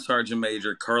Command Sergeant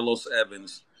Major Carlos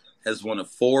Evans as one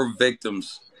of 4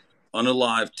 victims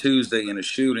unalived Tuesday in a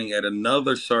shooting at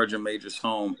another Sergeant Major's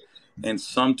home in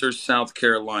Sumter, South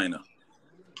Carolina,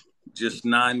 just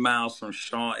 9 miles from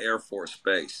Shaw Air Force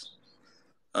Base.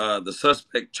 The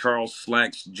suspect, Charles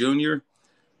Slacks Jr.,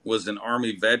 was an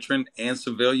Army veteran and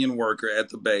civilian worker at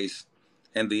the base,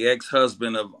 and the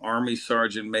ex-husband of Army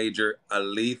Sergeant Major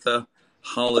Aletha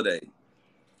Holiday,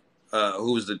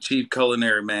 who was the chief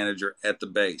culinary manager at the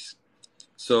base.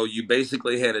 So you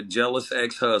basically had a jealous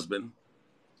ex-husband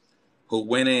who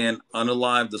went in,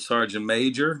 unalived the Sergeant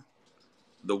Major,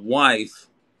 the wife,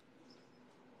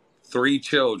 3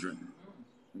 children,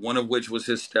 one of which was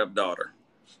his stepdaughter.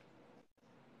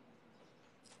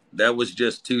 That was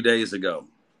just 2 days ago.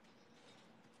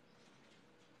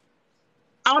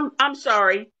 I'm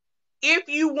sorry. If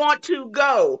you want to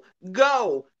go.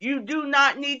 You do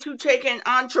not need to take an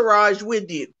entourage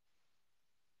with you.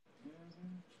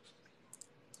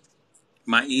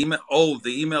 My email,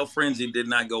 the email frenzy did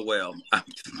not go well.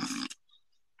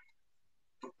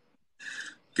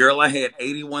 Girl, I had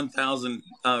 81,000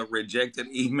 rejected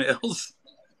emails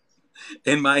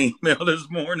in my email this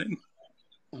morning.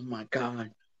 Oh my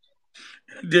God.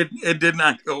 It did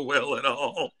not go well at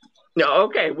all. No,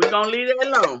 okay, we're gonna leave it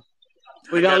alone.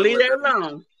 We're gonna leave it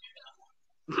alone.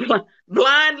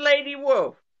 Blind Lady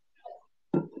Wolf.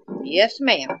 Yes,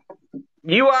 ma'am.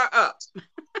 You are up.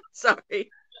 Sorry.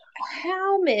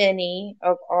 How many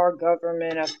of our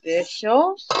government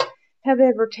officials have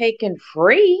ever taken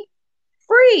free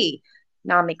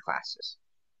NAMI classes?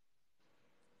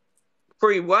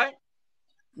 Free what?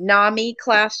 NAMI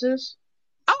classes.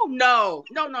 Oh no.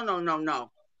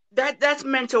 That's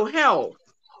mental health.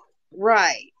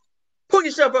 Right. Pull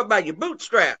yourself up by your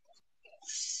bootstrap.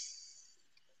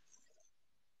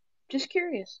 Just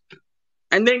curious.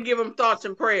 And then give them thoughts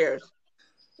and prayers.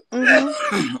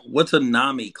 Mm-hmm. What's a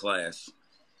NAMI class?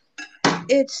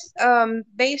 It's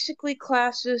basically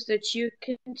classes that you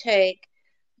can take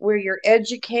where you're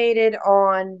educated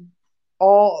on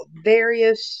all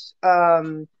various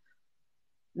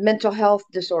mental health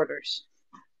disorders.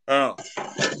 Oh.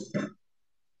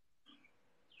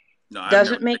 No,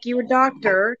 doesn't make you a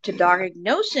doctor to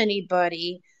diagnose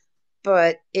anybody,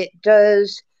 but it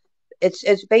does.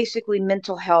 It's basically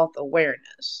mental health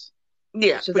awareness.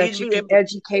 Yeah, so that you can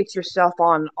educate yourself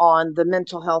on the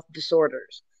mental health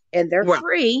disorders, and they're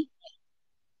free.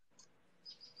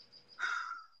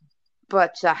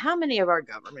 But how many of our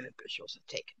government officials have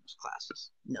taken those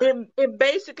classes? None. It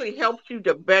basically helps you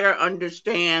to better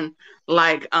understand.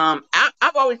 Like,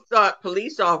 I've always thought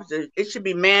police officers, it should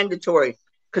be mandatory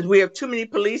because we have too many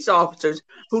police officers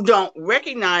who don't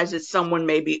recognize that someone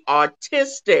may be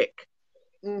autistic.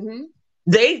 Mm-hmm.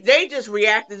 They just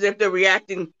react as if they're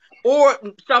reacting, or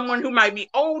someone who might be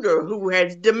older who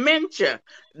has dementia.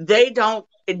 They don't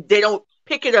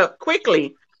pick it up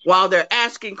quickly while they're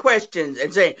asking questions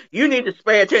and saying, "You need to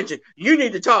pay attention. You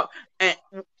need to talk," and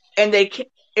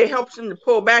it helps them to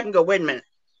pull back and go, "Wait a minute,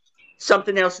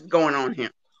 something else is going on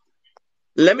here.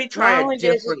 Let me try Not a only does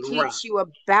it different route." teach you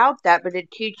about that, but it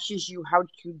teaches you how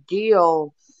to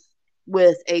deal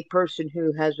with a person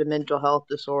who has a mental health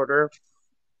disorder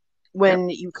when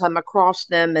you come across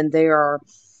them and they are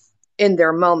in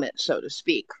their moment, so to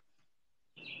speak.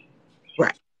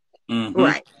 Right, Mm-hmm.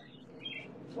 right.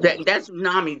 That's what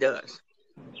NAMI does.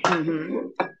 Mm-hmm.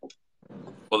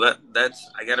 Well, that's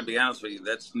I got to be honest with you.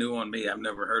 That's new on me. I've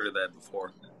never heard of that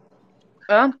before.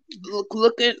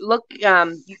 Look.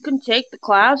 You can take the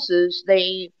classes.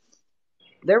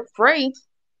 They're free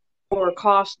or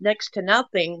cost next to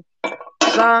nothing.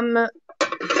 Some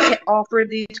offer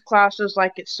these classes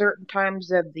like at certain times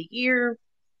of the year,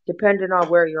 depending on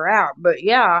where you're at. But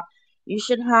yeah, you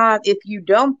should have. If you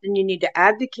don't, then you need to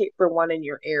advocate for one in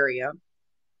your area.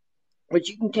 But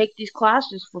you can take these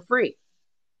classes for free.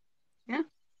 Yeah.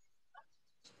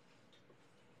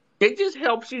 It just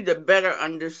helps you to better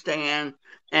understand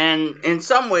and in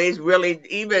some ways really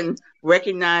even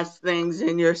recognize things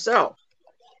in yourself.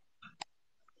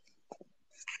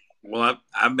 Well,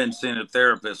 I've been seeing a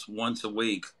therapist once a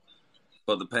week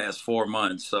for the past 4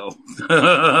 months, so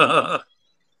I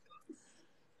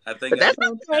think But that's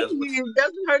okay. as with. It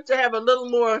doesn't hurt to have a little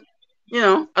more,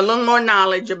 a little more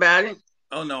knowledge about it.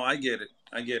 Oh no, I get it.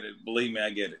 I get it. Believe me, I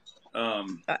get it.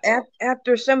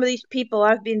 After some of these people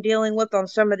I've been dealing with on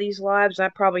some of these lives, I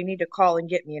probably need to call and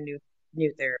get me a new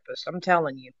therapist. I'm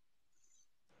telling you.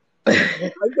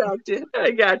 I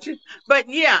got you. But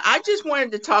yeah, I just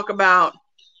wanted to talk about.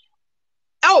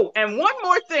 Oh, and one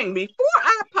more thing before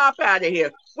I pop out of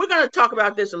here, we're going to talk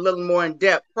about this a little more in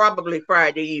depth, probably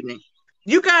Friday evening.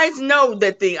 You guys know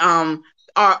that the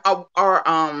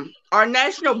our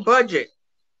national budget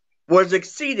was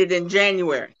exceeded in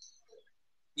January.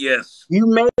 Yes. You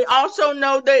may also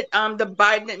know that the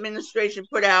Biden administration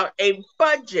put out a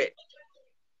budget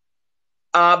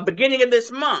beginning of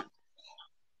this month,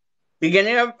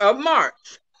 beginning of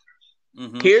March.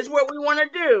 Mm-hmm. Here's what we want to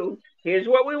do. Here's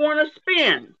what we want to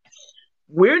spend.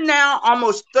 We're now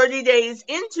almost 30 days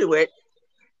into it,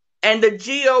 and the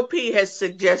GOP has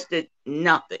suggested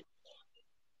nothing.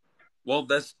 Well,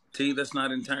 that's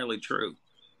not entirely true.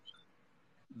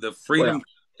 The Freedom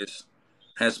Caucus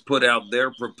has put out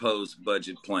their proposed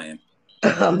budget plan.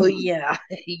 Oh yeah,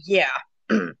 yeah,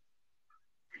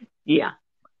 yeah.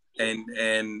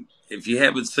 And if you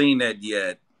haven't seen that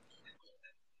yet,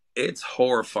 it's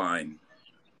horrifying.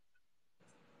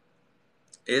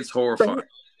 It's horrifying.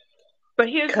 But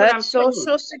here's cut what I'm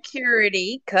Social saying.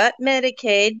 Security, cut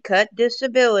Medicaid, cut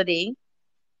disability,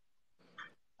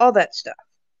 all that stuff.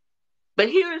 But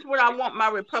here's what I want my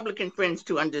Republican friends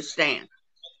to understand.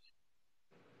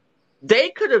 They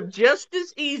could have just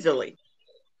as easily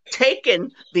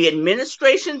taken the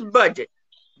administration's budget,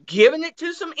 given it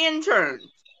to some interns,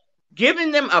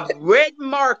 given them a red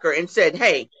marker and said,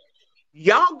 hey,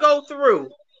 y'all go through,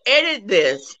 edit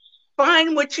this,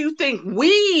 find what you think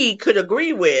we could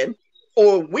agree with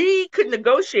or we could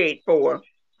negotiate for,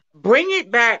 bring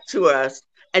it back to us,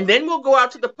 and then we'll go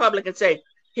out to the public and say,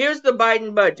 here's the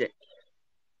Biden budget.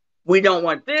 We don't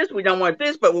want this,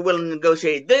 but we're willing to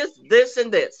negotiate this, this,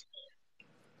 and this.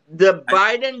 The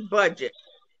Biden budget,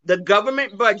 the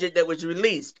government budget that was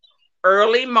released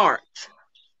early March.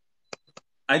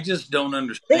 I just don't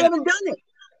understand. They haven't done it.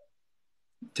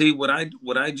 T, what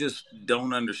I just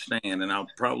don't understand, and I'll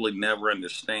probably never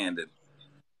understand it.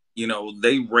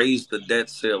 They raised the debt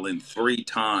ceiling 3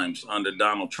 times under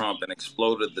Donald Trump and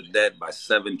exploded the debt by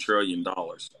 $7 trillion.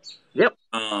 Yep.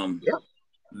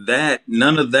 That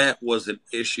none of that was an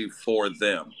issue for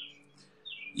them.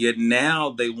 Yet now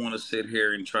they want to sit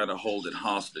here and try to hold it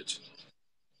hostage.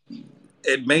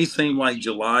 It may seem like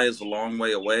July is a long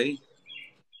way away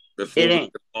before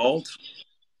we default,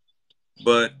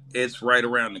 but it's right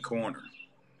around the corner.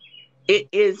 It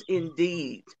is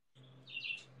indeed.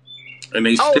 And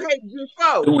they hey,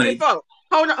 Defoe.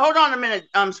 Hold on a minute,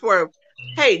 Swerve.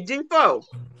 Hey, Defoe,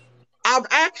 I've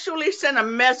actually sent a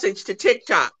message to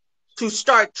TikTok to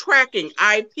start tracking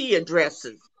IP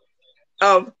addresses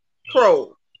of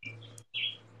trolls.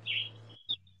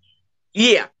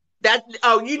 Yeah.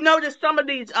 You notice some of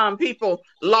these people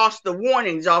lost the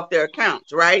warnings off their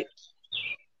accounts, right?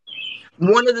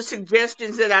 One of the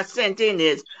suggestions that I sent in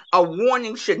is a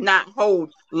warning should not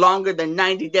hold longer than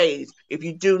 90 days if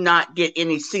you do not get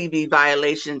any CV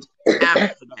violations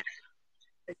after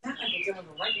that.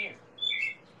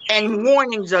 And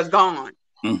warnings are gone.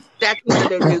 That's one of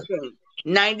their new things.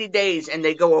 90 days and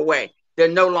they go away. They're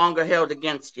no longer held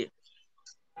against you.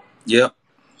 Yep.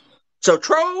 So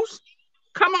trolls,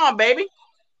 come on, baby.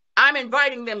 I'm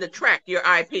inviting them to track your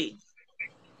IP.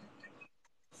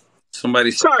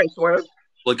 Somebody said Sorry, Swerve.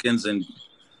 Republicans and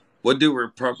what do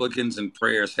Republicans and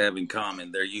prayers have in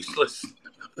common? They're useless.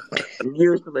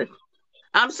 Useless.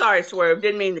 I'm sorry, Swerve.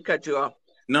 Didn't mean to cut you off.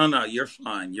 No, you're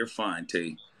fine. You're fine,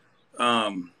 T.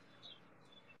 I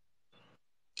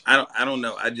don't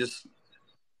know. I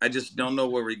just don't know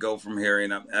where we go from here.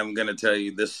 And I'm going to tell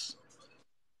you this.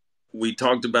 We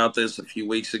talked about this a few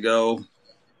weeks ago.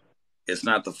 It's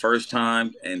not the first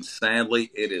time, and sadly,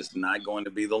 it is not going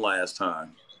to be the last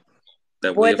time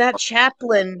that we Boy, have. that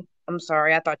chaplain. I'm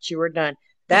sorry, I thought you were done.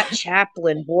 That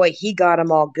chaplain, boy, he got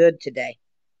them all good today.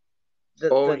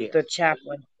 The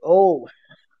chaplain. Oh,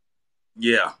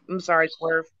 Yeah. I'm sorry,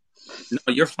 Swerve. No,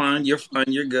 you're fine. You're fine.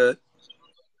 You're good.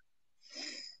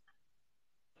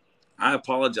 I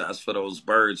apologize for those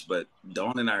birds, but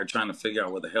Dawn and I are trying to figure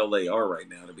out where the hell they are right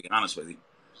now, to be honest with you.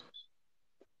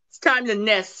 It's time to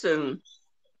nest soon.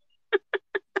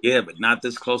 Yeah, but not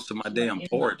this close to my damn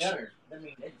porch.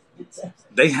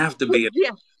 They have to be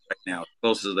right now, as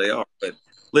close as they are. But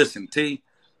listen, T,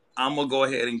 I'm going to go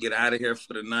ahead and get out of here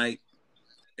for the night.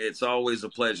 It's always a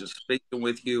pleasure speaking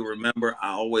with you. Remember,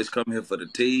 I always come here for the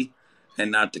tea and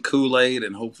not the Kool-Aid,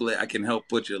 and hopefully I can help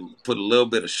put a little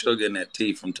bit of sugar in that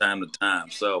tea from time to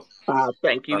time. So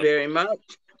thank you very much.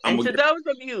 And to those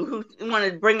of you who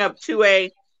want to bring up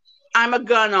 2A, I'm a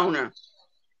gun owner.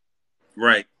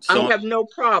 Right. So I have no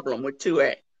problem with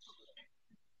 2A.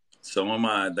 So am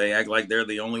I. They act like they're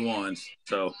the only ones.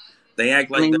 So they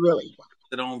act like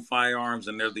they own firearms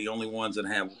and they're the only ones that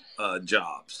have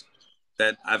jobs.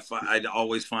 That I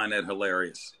always find that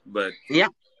hilarious. But yeah.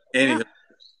 Anyway,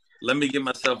 let me get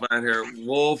myself out here.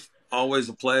 Wolf, always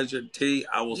a pleasure. T,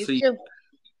 I will see you.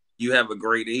 You have a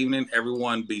great evening.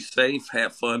 Everyone be safe.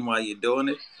 Have fun while you're doing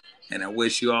it. And I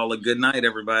wish you all a good night,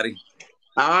 everybody.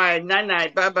 All right.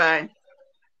 Night-night. Bye-bye.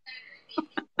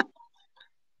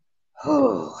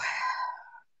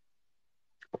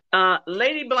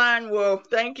 Lady Blind Wolf,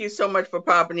 thank you so much for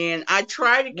popping in. I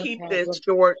try to keep this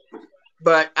short,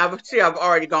 but I've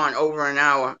already gone over an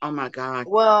hour. Oh my God.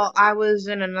 Well, I was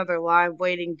in another live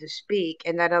waiting to speak,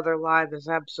 and that other live is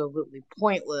absolutely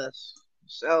pointless.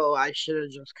 So I should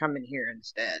have just come in here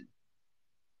instead.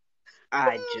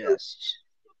 But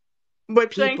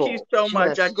thank you so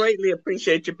much. I greatly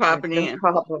appreciate you popping in.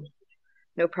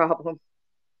 No problem.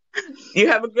 You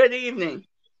have a good evening.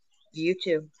 You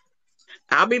too.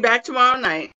 I'll be back tomorrow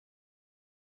night.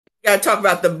 Got to talk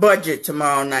about the budget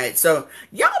tomorrow night. So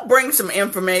y'all bring some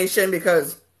information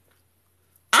because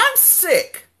I'm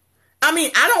sick. I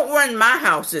mean, I don't run my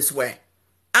house this way.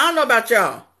 I don't know about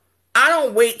y'all. I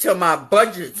don't wait till my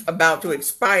budget's about to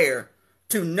expire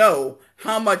to know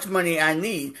how much money I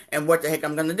need and what the heck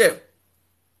I'm going to do.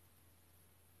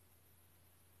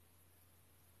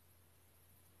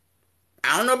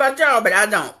 I don't know about y'all, but I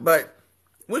don't. But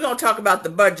we're going to talk about the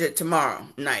budget tomorrow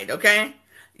night, okay?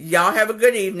 Y'all have a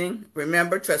good evening.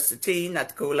 Remember, trust the tea, not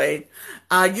the Kool-Aid.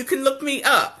 You can look me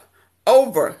up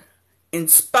over in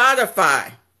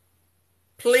Spotify.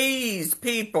 Please,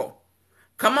 people,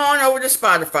 come on over to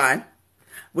Spotify.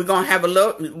 We're going to have a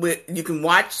look. You can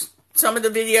watch some of the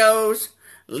videos,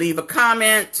 leave a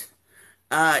comment.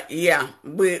 Yeah,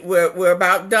 we're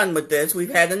about done with this.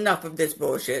 We've had enough of this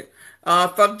bullshit.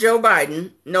 Fuck Joe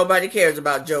Biden. Nobody cares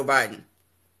about Joe Biden.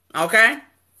 Okay?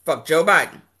 Fuck Joe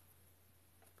Biden.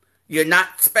 You're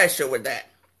not special with that.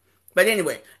 But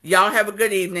anyway, y'all have a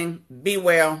good evening. Be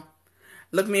well.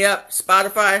 Look me up.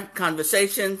 Spotify,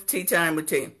 Conversations, Tea Time with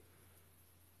T.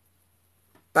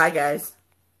 Bye, guys.